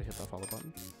 feel free to hit that follow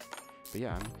button. But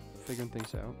yeah, I'm figuring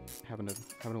things out, having a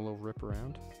little rip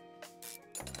around.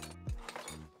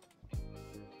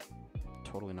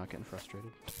 Totally not getting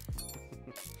frustrated.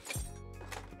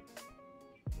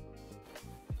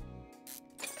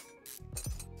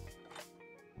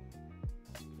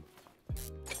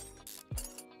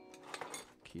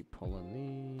 Keep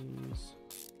pulling these.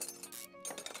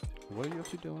 What are you up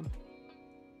to, Dylan?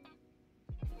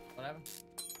 What happened?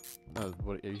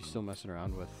 What are you still messing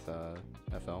around with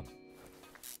FL?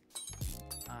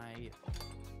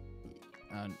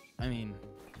 I mean,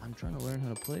 I'm trying to learn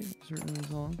how to play certain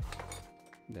song,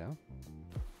 Yeah.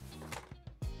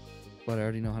 but I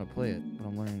already know how to play it. But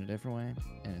I'm learning a different way,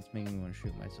 and it's making me want to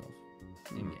shoot myself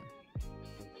in game.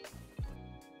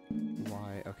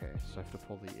 Why? Okay, so I have to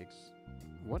pull the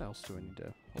What else do I need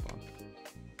to... Hold on.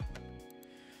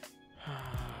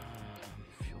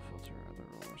 Fuel filter, other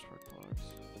roller spark plugs.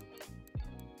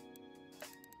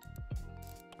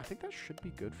 I think that should be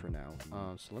good for now.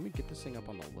 So let me get this thing up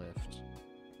on the lift.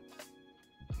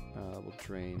 We'll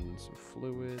drain some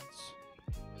fluids.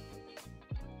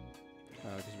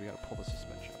 Because we gotta pull the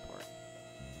suspension apart.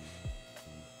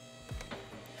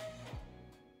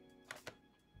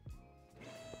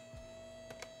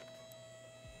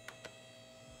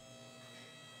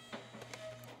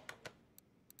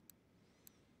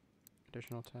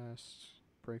 Additional tests,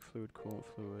 brake fluid, coolant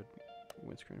fluid,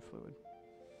 windscreen fluid.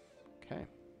 Okay.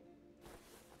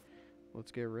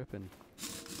 Let's get ripping.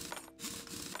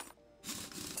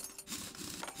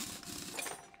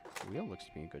 Wheel looks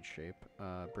to be in good shape.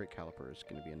 Brake caliper is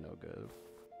going to be a no-go.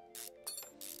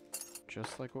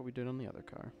 Just like what we did on the other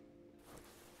car.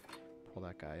 Pull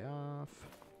that guy off.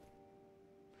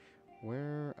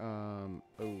 Where, oh,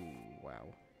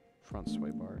 wow. Front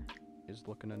sway bar is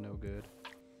looking a no-good.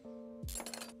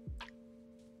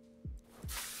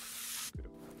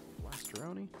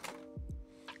 Blasteroni.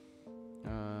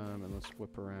 And let's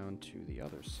whip around to the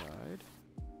other side.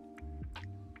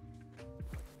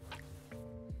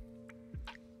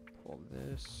 Pull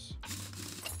this.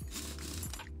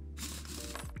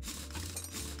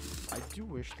 I do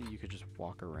wish that you could just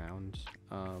walk around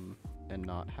and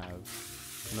not have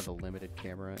kind of the limited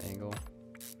camera angle.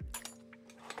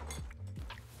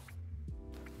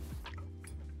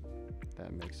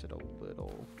 That makes it a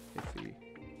little iffy.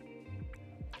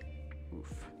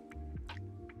 Oof.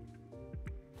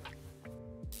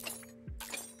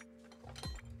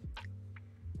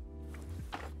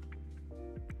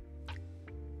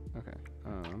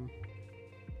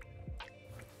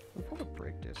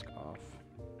 brake disc off.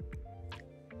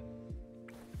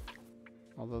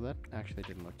 Although that actually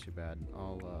didn't look too bad.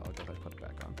 I'll go ahead and put it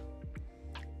back on.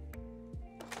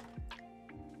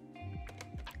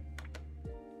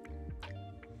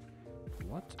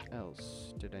 What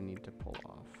else did I need to pull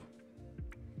off?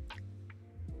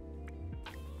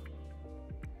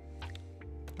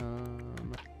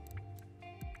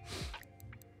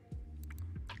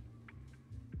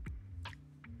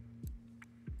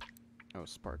 Oh,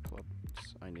 spark plugs.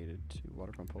 I needed to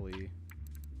water pump pulley.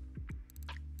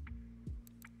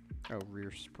 Oh,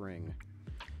 rear spring.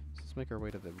 So let's make our way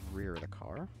to the rear of the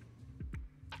car.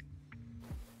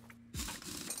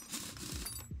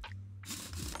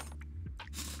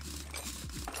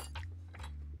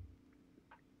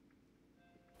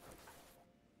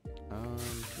 Do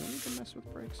I need to mess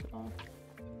with brakes at all?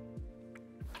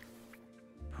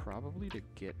 Probably to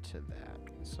get to that,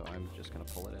 so I'm just gonna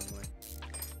pull it anyway.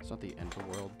 It's not the end of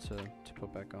the world to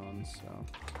put back on, so.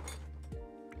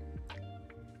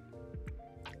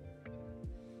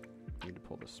 Need to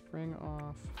pull the spring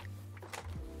off.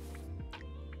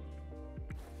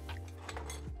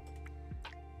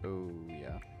 Oh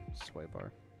yeah, sway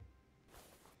bar.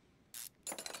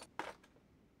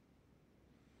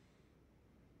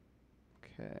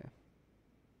 Okay.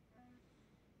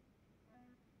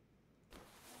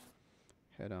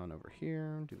 Head on over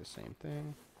here, do the same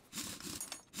thing.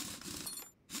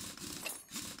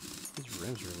 These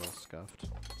rims are a little scuffed.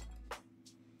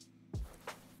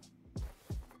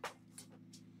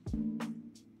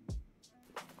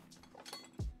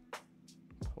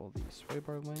 Pull the sway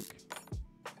bar link,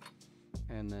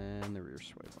 and then the rear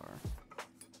sway bar.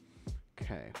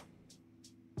 Okay.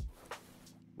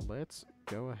 Let's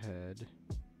go ahead.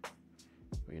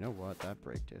 Well, you know what? That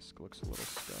brake disc looks a little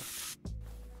scuffed.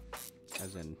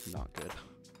 As in, not good.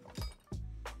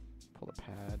 Pull the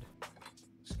pad.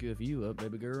 Scuff you up,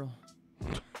 baby girl.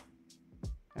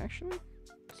 Actually,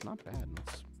 it's not bad.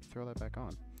 Let's throw that back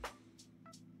on.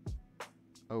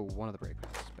 Oh, one of the brake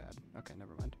pads is bad. Okay,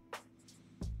 never mind.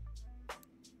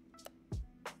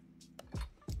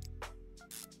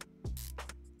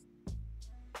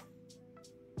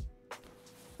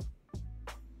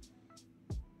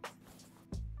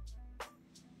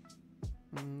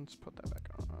 Let's put that back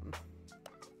on.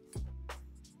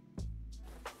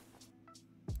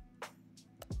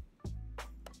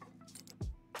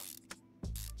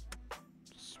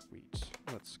 Sweet.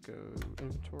 Let's go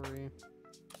inventory.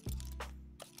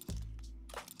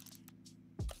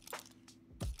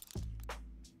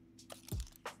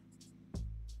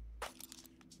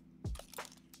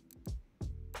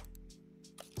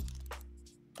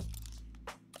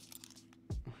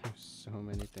 There's so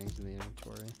many things in the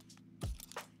inventory.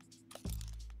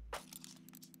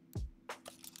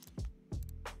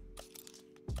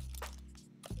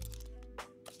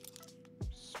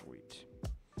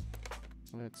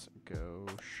 Let's go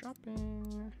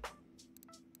shopping.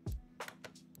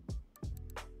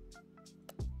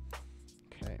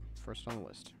 Okay, first on the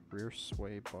list, rear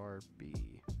sway bar B.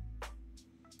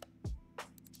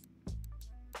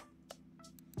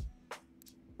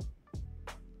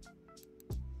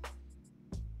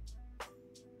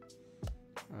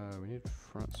 We need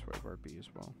front sway bar B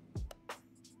as well.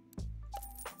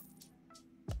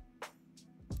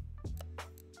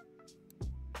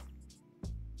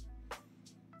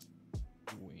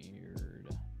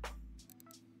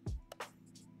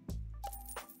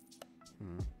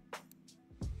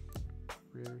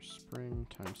 Rear spring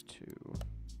times 2.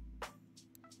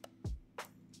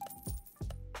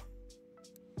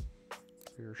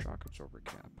 Rear shock absorber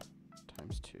cap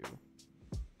times 2.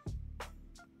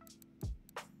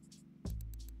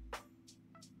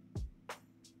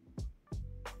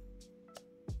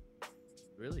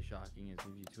 Really shocking is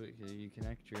if you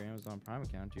connect your Amazon Prime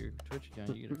account to your Twitch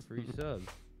account, you get a free sub,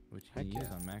 which you can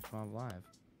use on MaxMob Live.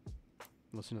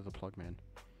 Listen to the plug man.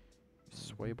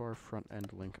 Sway bar front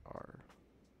end link R.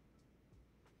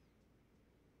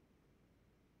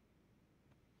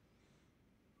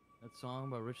 That song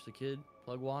by Rich the Kid,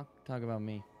 Plug Walk, talk about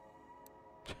me.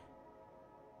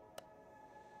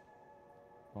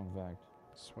 Fun fact.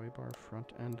 Sway bar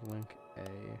front end link A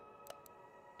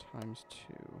times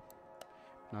 2.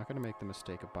 Not gonna make the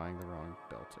mistake of buying the wrong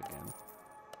belt again.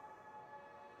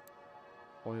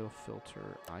 Oil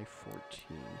filter I-14.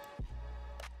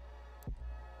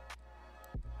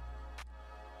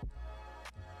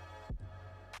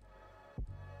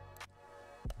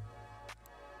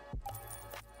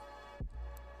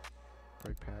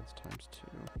 Brake pads times 2.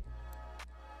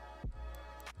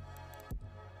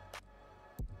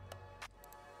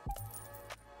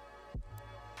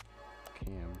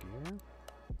 Cam gear.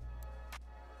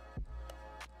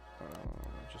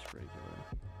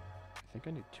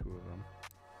 think I need 2 of them.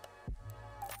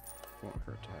 Won't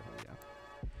hurt to have it, yeah.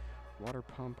 Water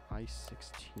pump,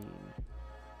 I-16.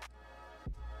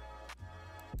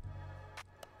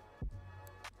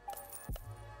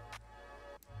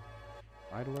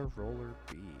 Idler roller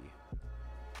B.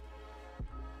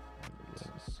 This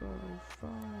is so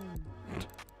fun.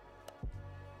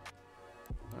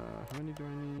 How many do I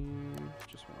need?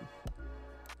 Just 1.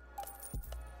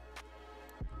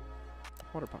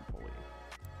 Water pump pulley.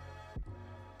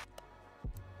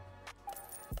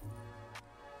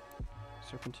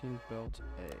 Serpentine belt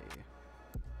A.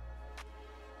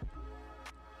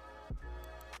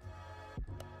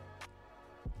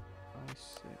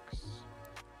 I-6.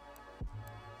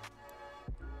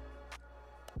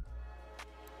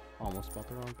 Almost bought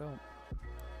the wrong belt.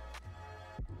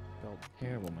 Belt B.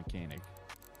 Terrible mechanic.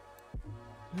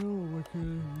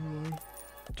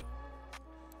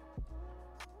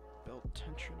 Belt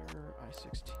tensioner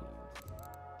I-16.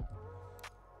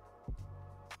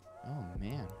 Oh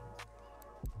man,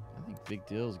 I think Big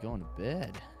Dill's going to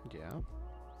bed. Yeah.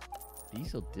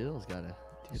 Diesel Dill's got to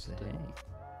hit the hay.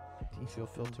 Fuel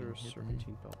filter, hit the hay.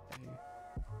 serpentine belt A.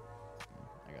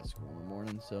 I got school in the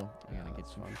morning, so I Yeah, gotta get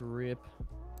that's some fun. trip.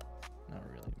 Not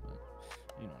really, but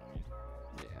you know what I mean.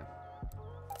 Yeah.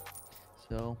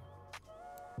 So,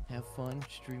 have fun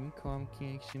streaming Car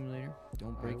Mechanic Simulator.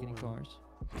 Don't break any will. cars,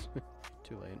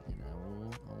 Too late. and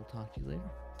I will talk to you later.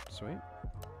 Sweet.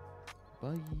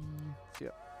 Bye. See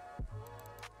ya.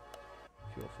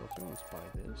 Fuel filter. Let's buy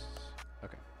this.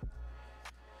 Okay.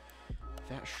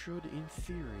 That should, in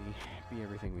theory, be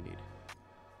everything we need.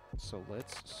 So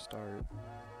let's start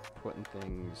putting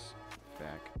things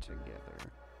back together.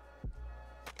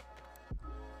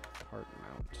 Part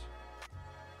mount.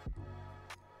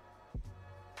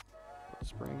 Put the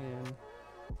spring in.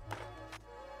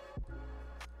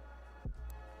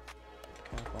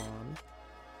 Cap on.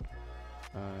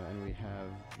 And we have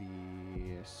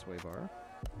the sway bar.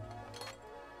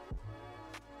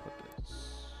 Put this,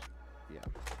 yeah,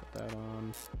 put that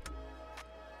on.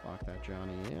 Lock that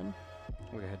Johnny in.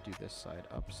 We'll go ahead and do this side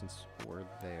up since we're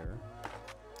there.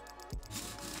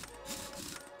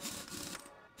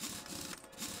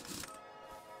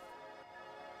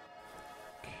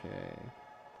 Okay.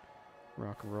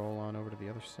 Rock and roll on over to the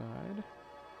other side.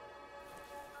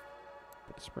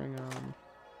 Put the spring on.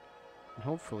 And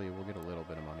hopefully we'll get a little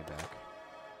bit of money back.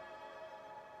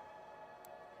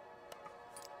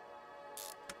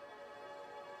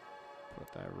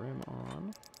 Put that rim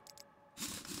on.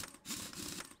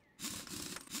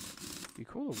 Be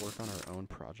cool to work on our own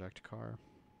project car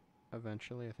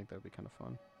eventually. I think that would be kind of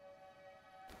fun.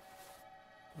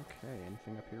 Okay,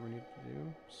 anything up here we need to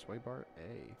do? Sway bar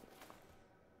A.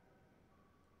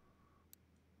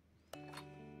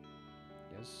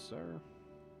 Yes, sir.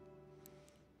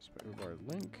 Sway bar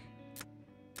link.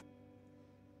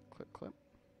 Clip, clip.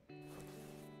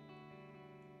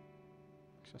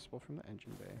 Accessible from the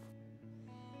engine bay.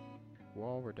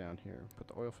 While we're down here, put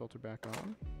the oil filter back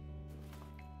on.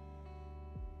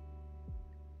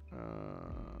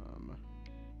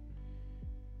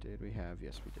 Did we have?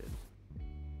 Yes, we did.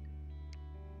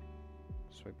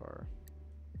 Sway bar.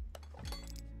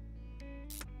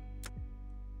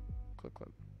 Clip,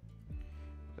 clip.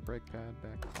 Put the brake pad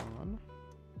back on.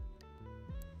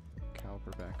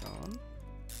 Caliper back on.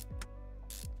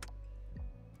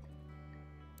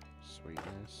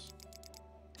 Sweetness.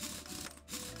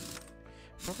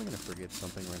 Probably gonna forget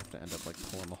something. We're gonna have to end up like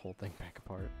pulling the whole thing back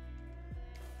apart.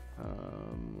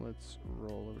 Let's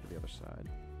roll over to the other side.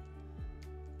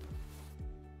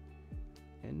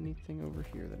 Anything over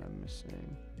here that I'm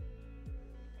missing?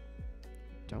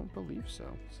 Don't believe so.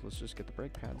 So let's just get the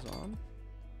brake pads on.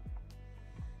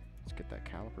 Let's get that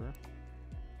caliper.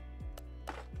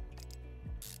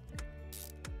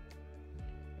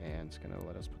 And it's gonna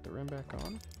let us put the rim back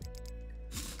on.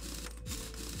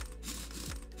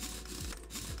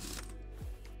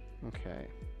 Okay.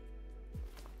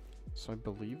 So I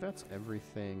believe that's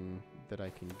everything that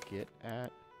I can get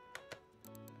at.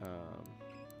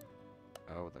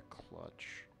 Oh, the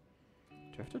clutch. Do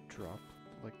I have to drop,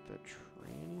 like, the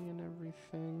tranny and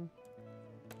everything?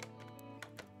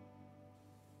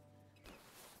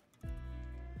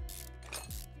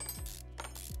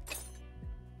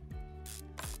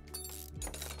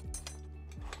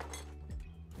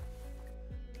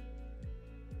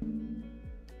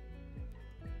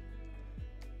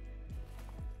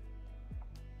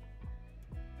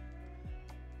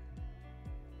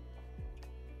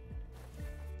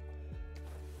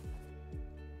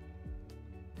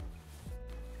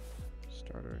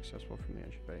 Starter accessible from the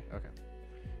engine bay. Okay.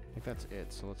 I think that's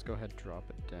it. So let's go ahead and drop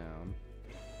it down.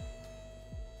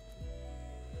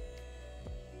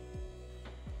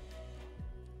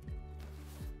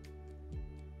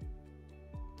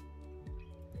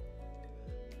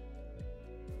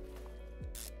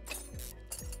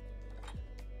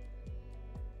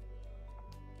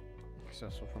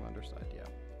 successful from underside, yeah.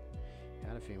 I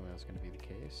had a feeling that was going to be the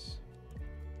case.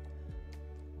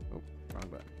 Oh, wrong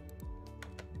button.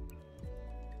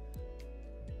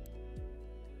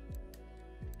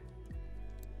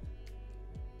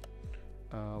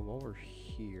 While we're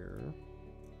here...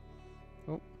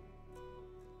 Oh.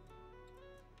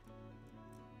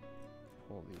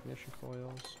 Pull the ignition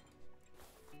coils.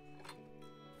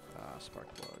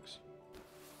 Spark plugs.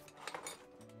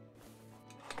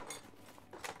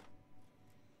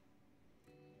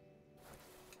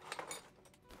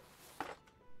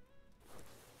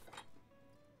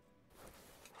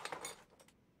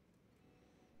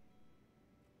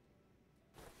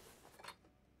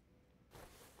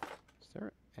 Is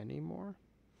there any more?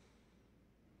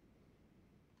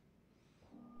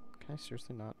 Can I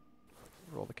seriously not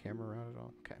roll the camera around at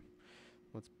all? Okay.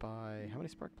 Let's buy... How many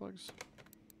spark plugs?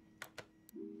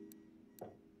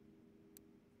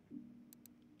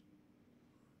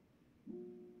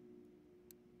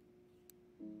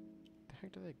 The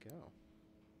heck do they go?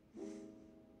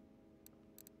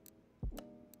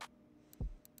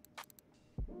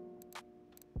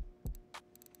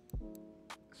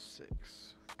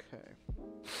 Six. Okay.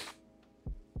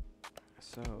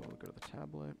 So we'll go to the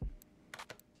tablet.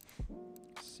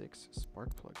 6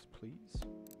 spark plugs, please.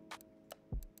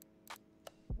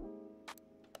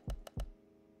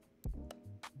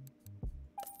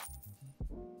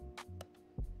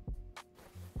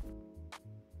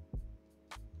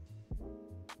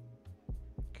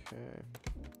 Okay.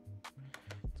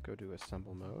 Let's go to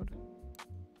assemble mode.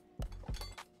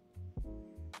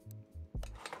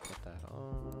 Put that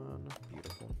on.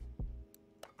 Beautiful.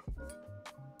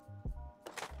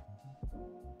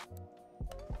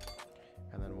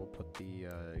 And then we'll put the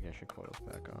ignition coils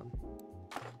back on.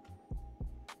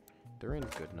 They're in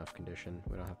good enough condition.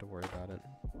 We don't have to worry about it.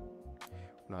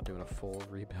 We're not doing a full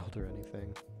rebuild or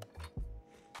anything.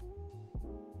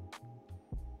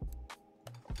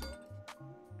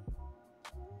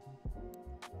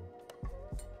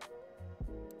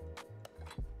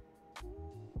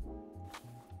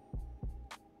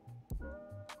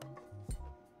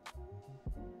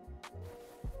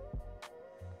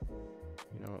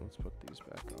 You know what, let's put these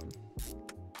back on.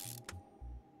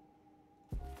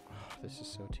 Oh, this is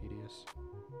so tedious.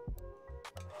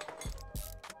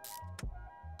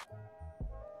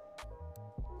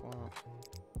 Wow.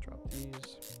 Drop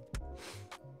these.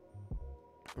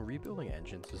 Rebuilding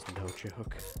engines is no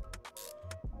joke.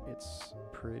 It's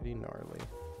pretty gnarly.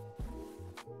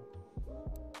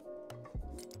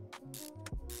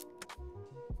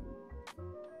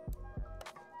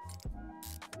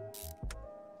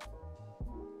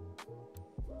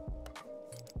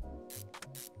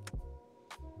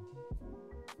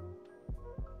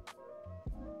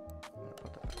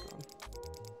 Put that back on.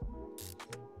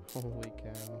 Holy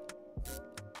cow.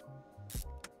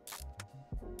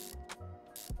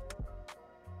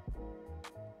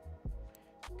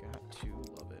 Got to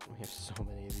love it. We have so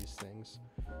many of these things.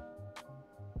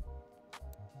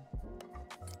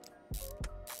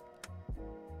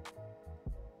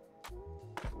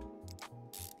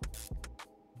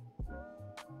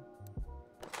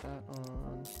 Put that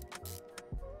on.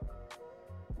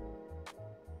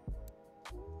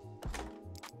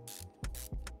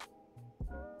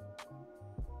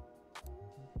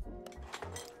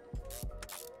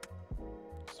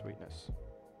 Sweetness.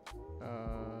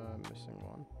 Missing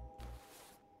one.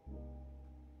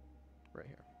 Right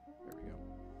here. There we go.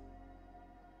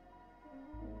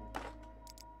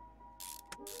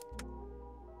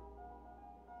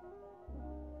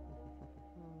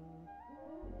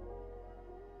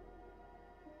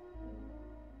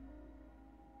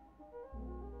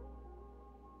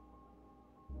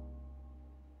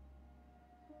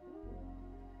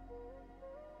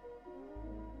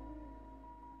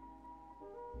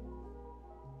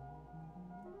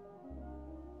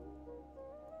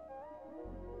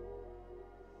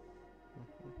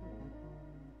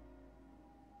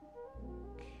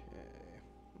 Okay,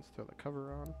 let's throw the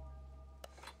cover on.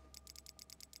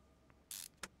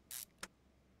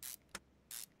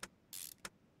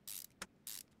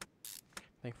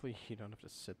 Thankfully, you don't have to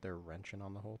sit there wrenching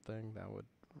on the whole thing. That would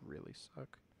really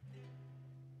suck.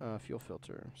 Fuel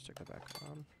filter, stick that back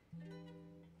on.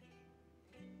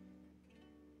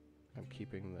 I'm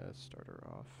keeping the starter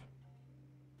off.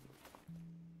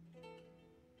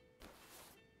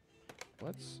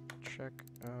 Let's check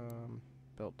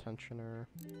belt tensioner,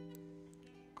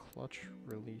 clutch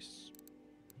release,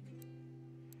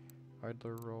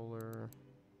 idler roller,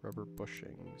 rubber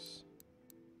bushings.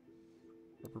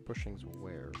 Rubber bushings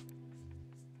where?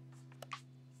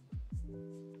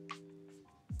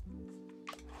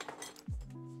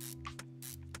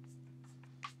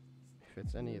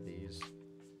 it's any of these,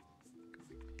 gonna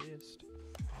be pissed.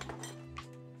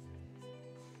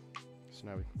 So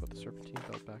now we can put the serpentine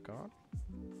belt back on.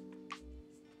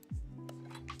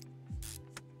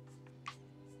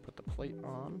 Put the plate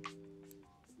on.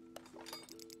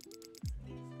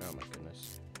 Oh my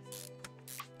goodness.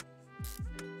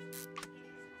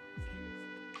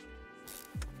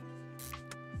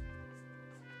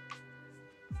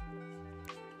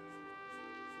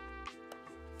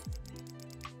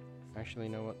 Actually,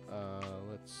 you know what?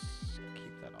 Let's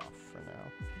keep that off for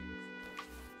now.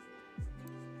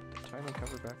 Put the timing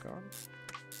cover back on.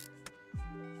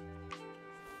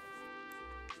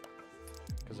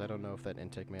 Because I don't know if that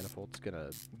intake manifold's gonna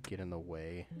get in the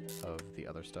way of the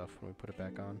other stuff when we put it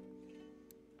back on.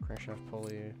 Crankshaft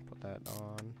pulley, put that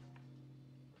on.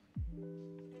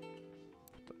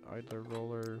 Put the idler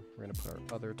roller, we're gonna put our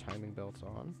other timing belts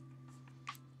on.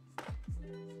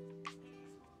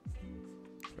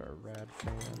 Our rad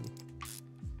fan,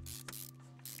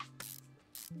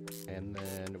 and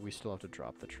then we still have to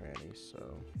drop the tranny,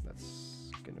 so that's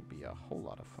gonna be a whole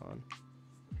lot of fun.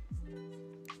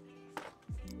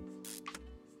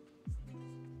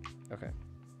 Okay,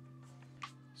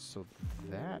 so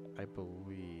that I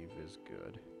believe is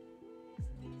good.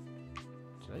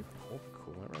 Did I pull the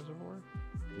coolant reservoir?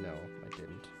 No, I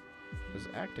didn't. I was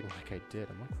acting like I did.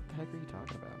 I'm like, what the heck are you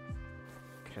talking about?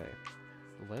 Okay.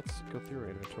 Let's go through our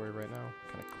inventory right now,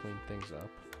 kind of clean things up.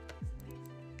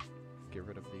 Get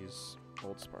rid of these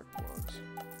old spark plugs.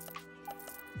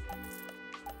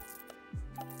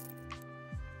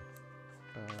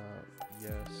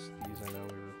 Yes, these I know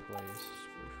we replaced.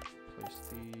 We've replaced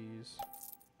these.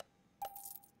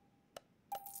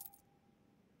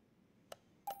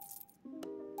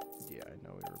 Yeah, I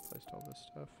know we replaced all this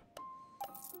stuff.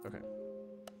 Okay.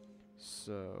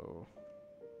 So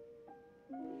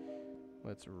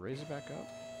let's raise it back up.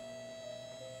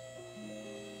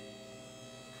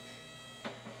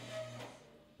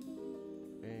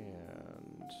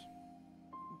 And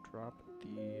drop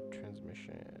the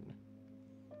transmission.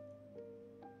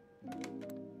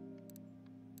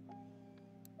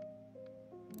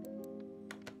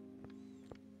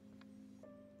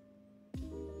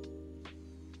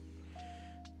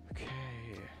 Okay.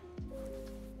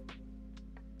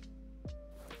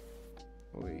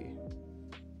 Oi.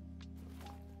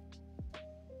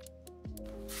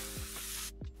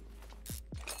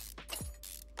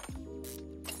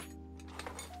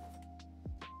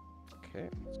 Okay,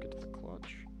 let's get to the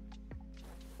clutch.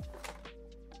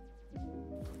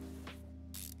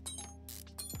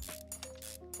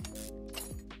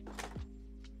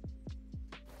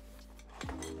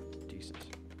 Decent.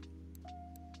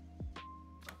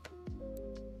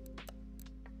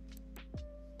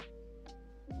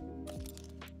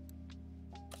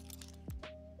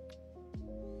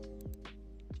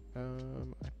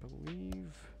 I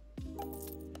believe,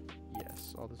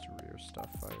 yes, all this rear stuff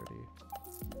I already.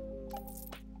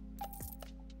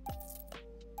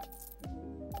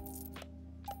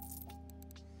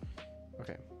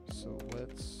 Okay, so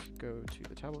let's go to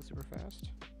the tablet super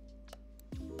fast.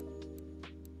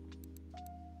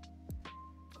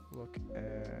 Look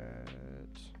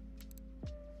at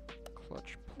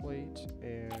clutch plate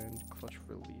and clutch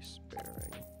release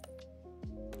bearing.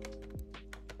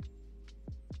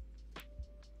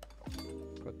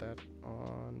 Put that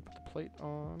on, put the plate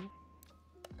on.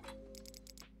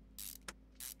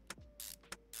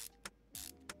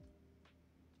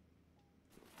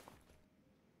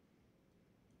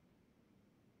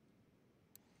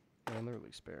 And the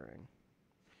release bearing.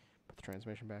 Put the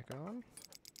transmission back on.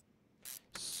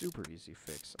 Super easy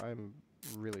fix. I'm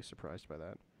really surprised by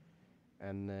that.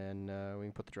 And then we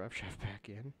can put the drive shaft back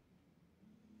in.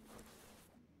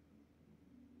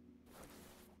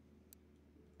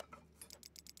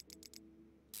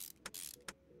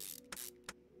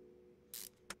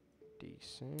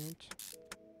 Decent.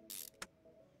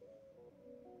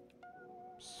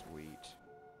 Sweet.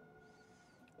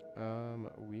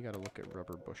 We gotta look at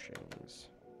rubber bushings.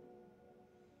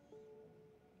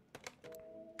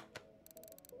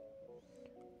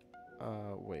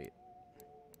 Wait.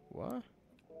 What?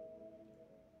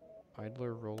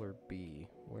 Idler roller B.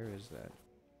 Where is that?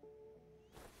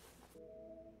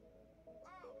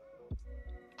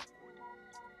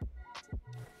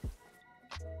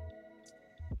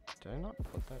 Did I not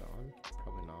put that on?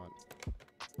 Probably not.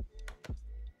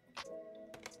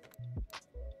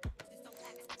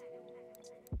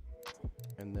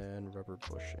 And then rubber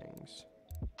bushings.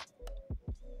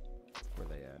 Where are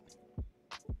they at?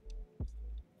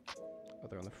 Oh,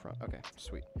 they're on the front. Okay,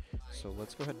 sweet. So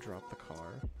let's go ahead and drop the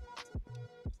car.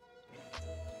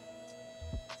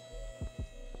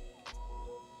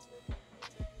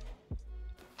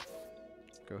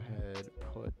 go ahead,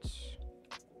 put...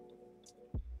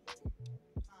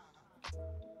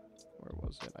 Where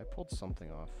was it? I pulled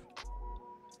something off.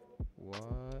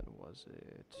 What was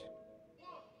it?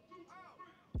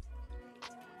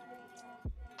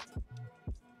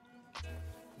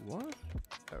 What?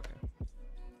 Okay.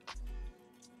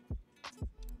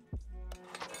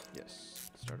 Yes,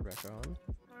 started back on.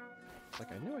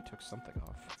 Like, I knew I took something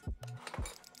off.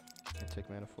 Intake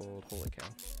manifold, holy cow.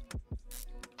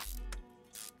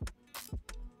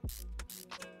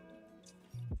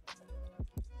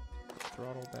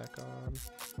 Throttle back on.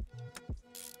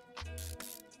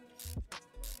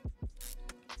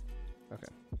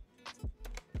 Okay.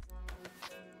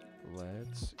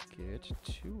 Let's get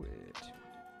to it.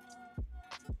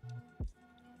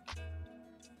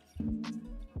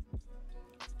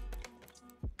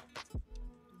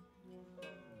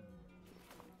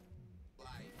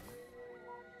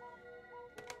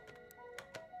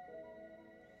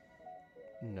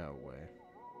 No way.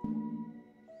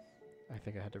 I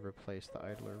think I had to replace the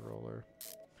idler roller.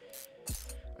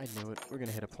 I knew it. We're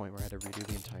gonna hit a point where I had to redo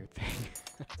the entire thing.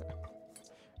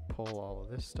 Pull all of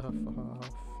this stuff off.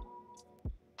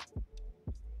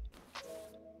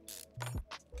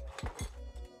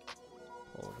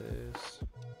 Pull this.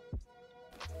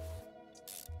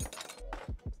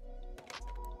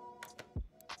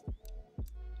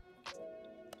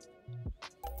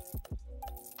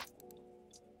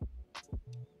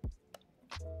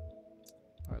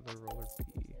 Idler roller B.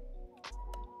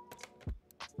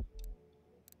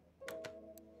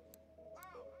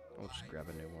 I'll just grab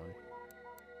a new one.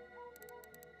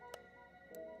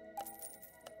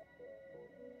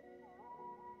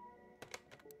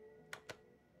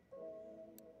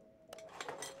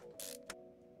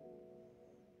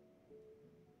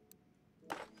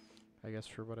 I guess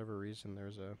for whatever reason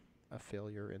there's a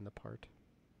failure in the part.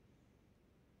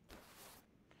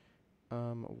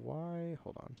 Why?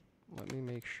 Hold on. Let me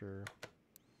make sure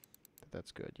that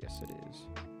that's good. Yes, it is.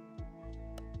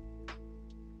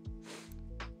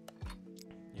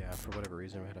 Yeah, for whatever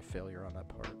reason we had a failure on that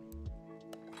part.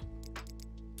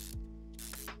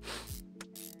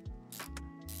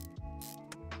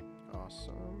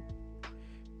 Awesome.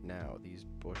 Now, these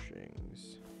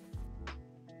bushings.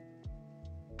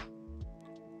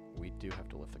 We do have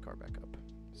to lift the car back up.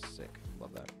 Sick.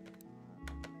 Love that.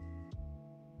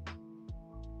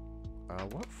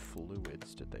 What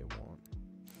fluids did they want?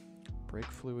 Brake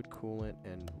fluid, coolant,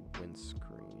 and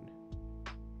windscreen.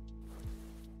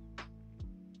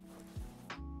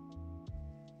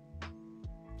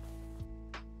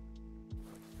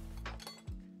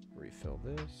 Refill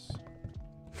this.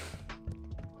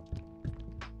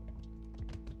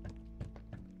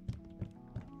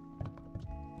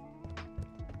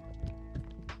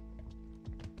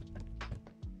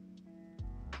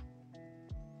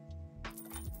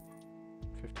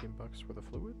 $15 for the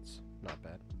fluids, not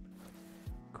bad.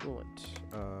 Coolant,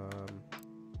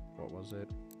 what was it?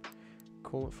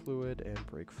 Coolant fluid and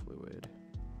brake fluid.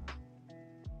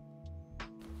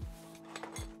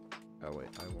 Oh wait,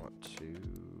 I want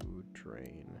to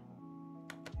drain.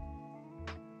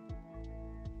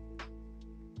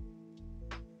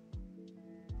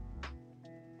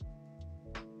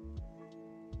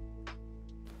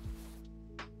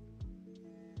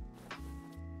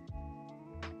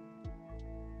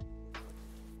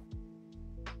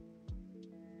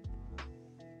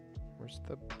 Where's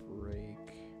the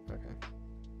brake? Okay.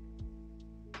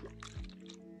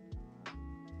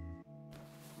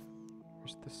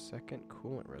 Where's the second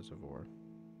coolant reservoir?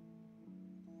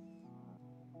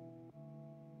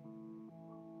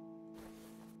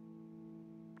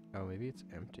 Oh, maybe it's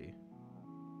empty.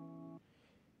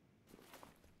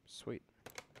 Sweet.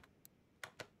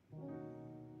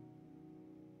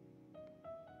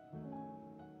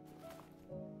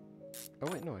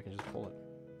 Oh wait, no, I can just pull it.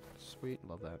 Sweet,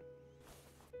 love that.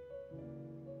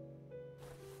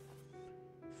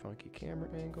 Funky camera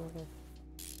angle.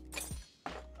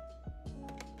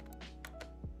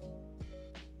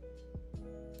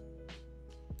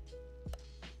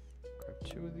 Grab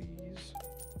 2 of these.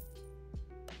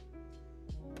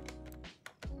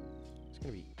 It's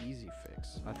gonna be easy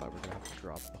fix. I thought we were gonna have to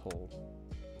drop the whole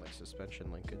like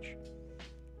suspension linkage,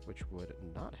 which would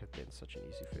not have been such an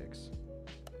easy fix.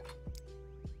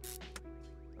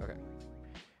 Okay.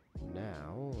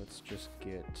 Now let's just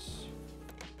get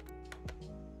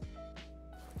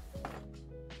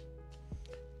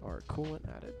our coolant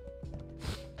added.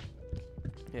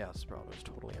 Yeah, this problem is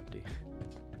totally empty.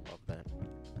 Love that.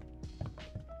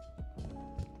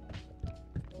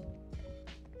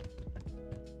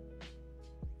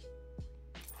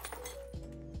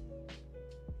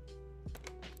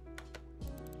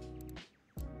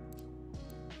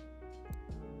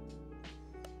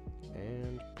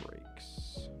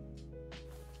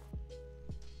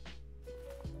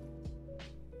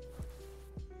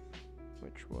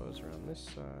 goes around this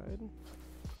side.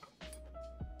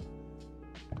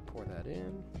 Pour that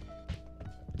in.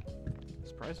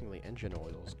 Surprisingly, engine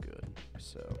oil's good,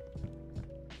 so.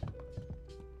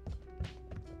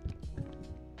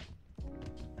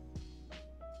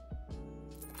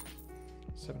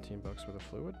 $17 worth of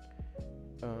fluid.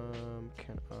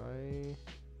 Can I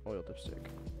oil dipstick?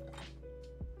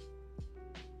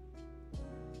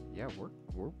 Yeah,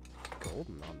 we're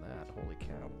golden on that. Holy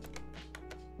cow.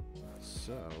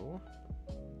 So,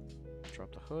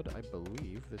 drop the hood. I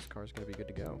believe this car's gonna be good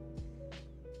to go.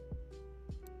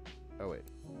 Oh wait,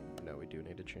 no, we do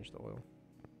need to change the oil.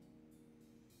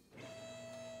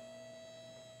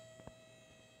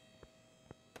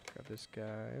 Grab this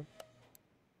guy.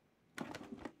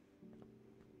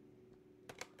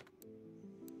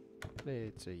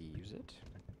 Let's use it.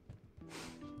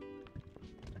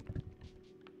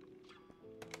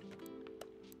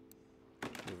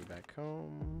 Move it back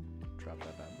home. Drop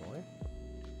that bad boy.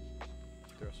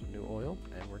 Throw some new oil,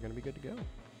 and we're gonna be good to go.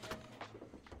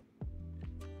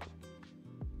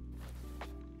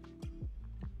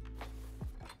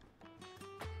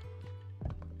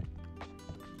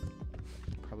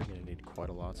 Probably gonna need quite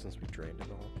a lot since we drained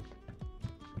it all.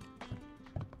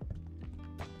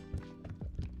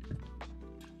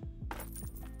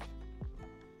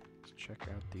 Let's check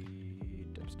out the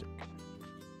dipstick.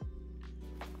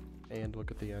 And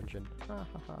look at the engine. Ha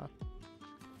ha ha.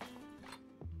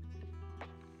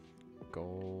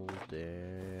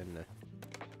 Golden.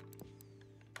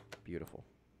 Beautiful.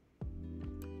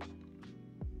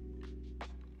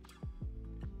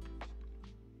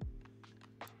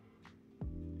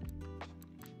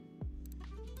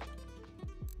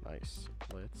 Nice.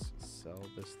 Let's sell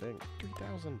this thing.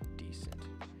 3,000, decent.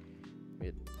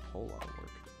 Made a whole lot of work.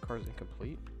 Car's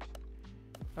incomplete.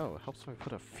 Oh, it helps if I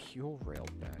put a fuel rail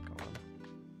back on.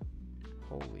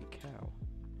 Holy cow.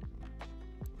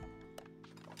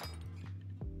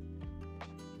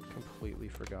 Completely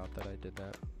forgot that I did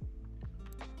that.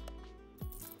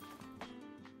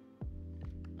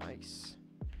 Nice.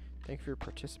 Thank you for your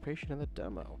participation in the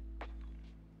demo.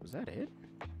 Was that it?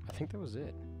 I think that was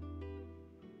it.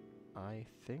 I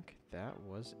think that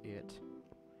was it.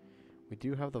 We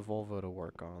do have the Volvo to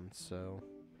work on, so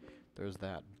there's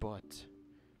that, but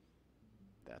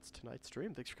that's tonight's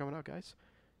stream. Thanks for coming out, guys.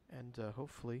 And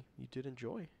hopefully you did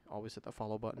enjoy. Always hit the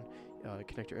follow button.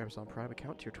 Connect your Amazon Prime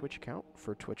account to your Twitch account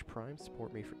for Twitch Prime.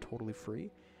 Support me for totally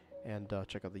free. And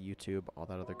check out the YouTube, all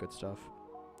that other good stuff.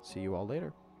 See you all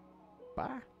later.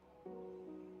 Bye.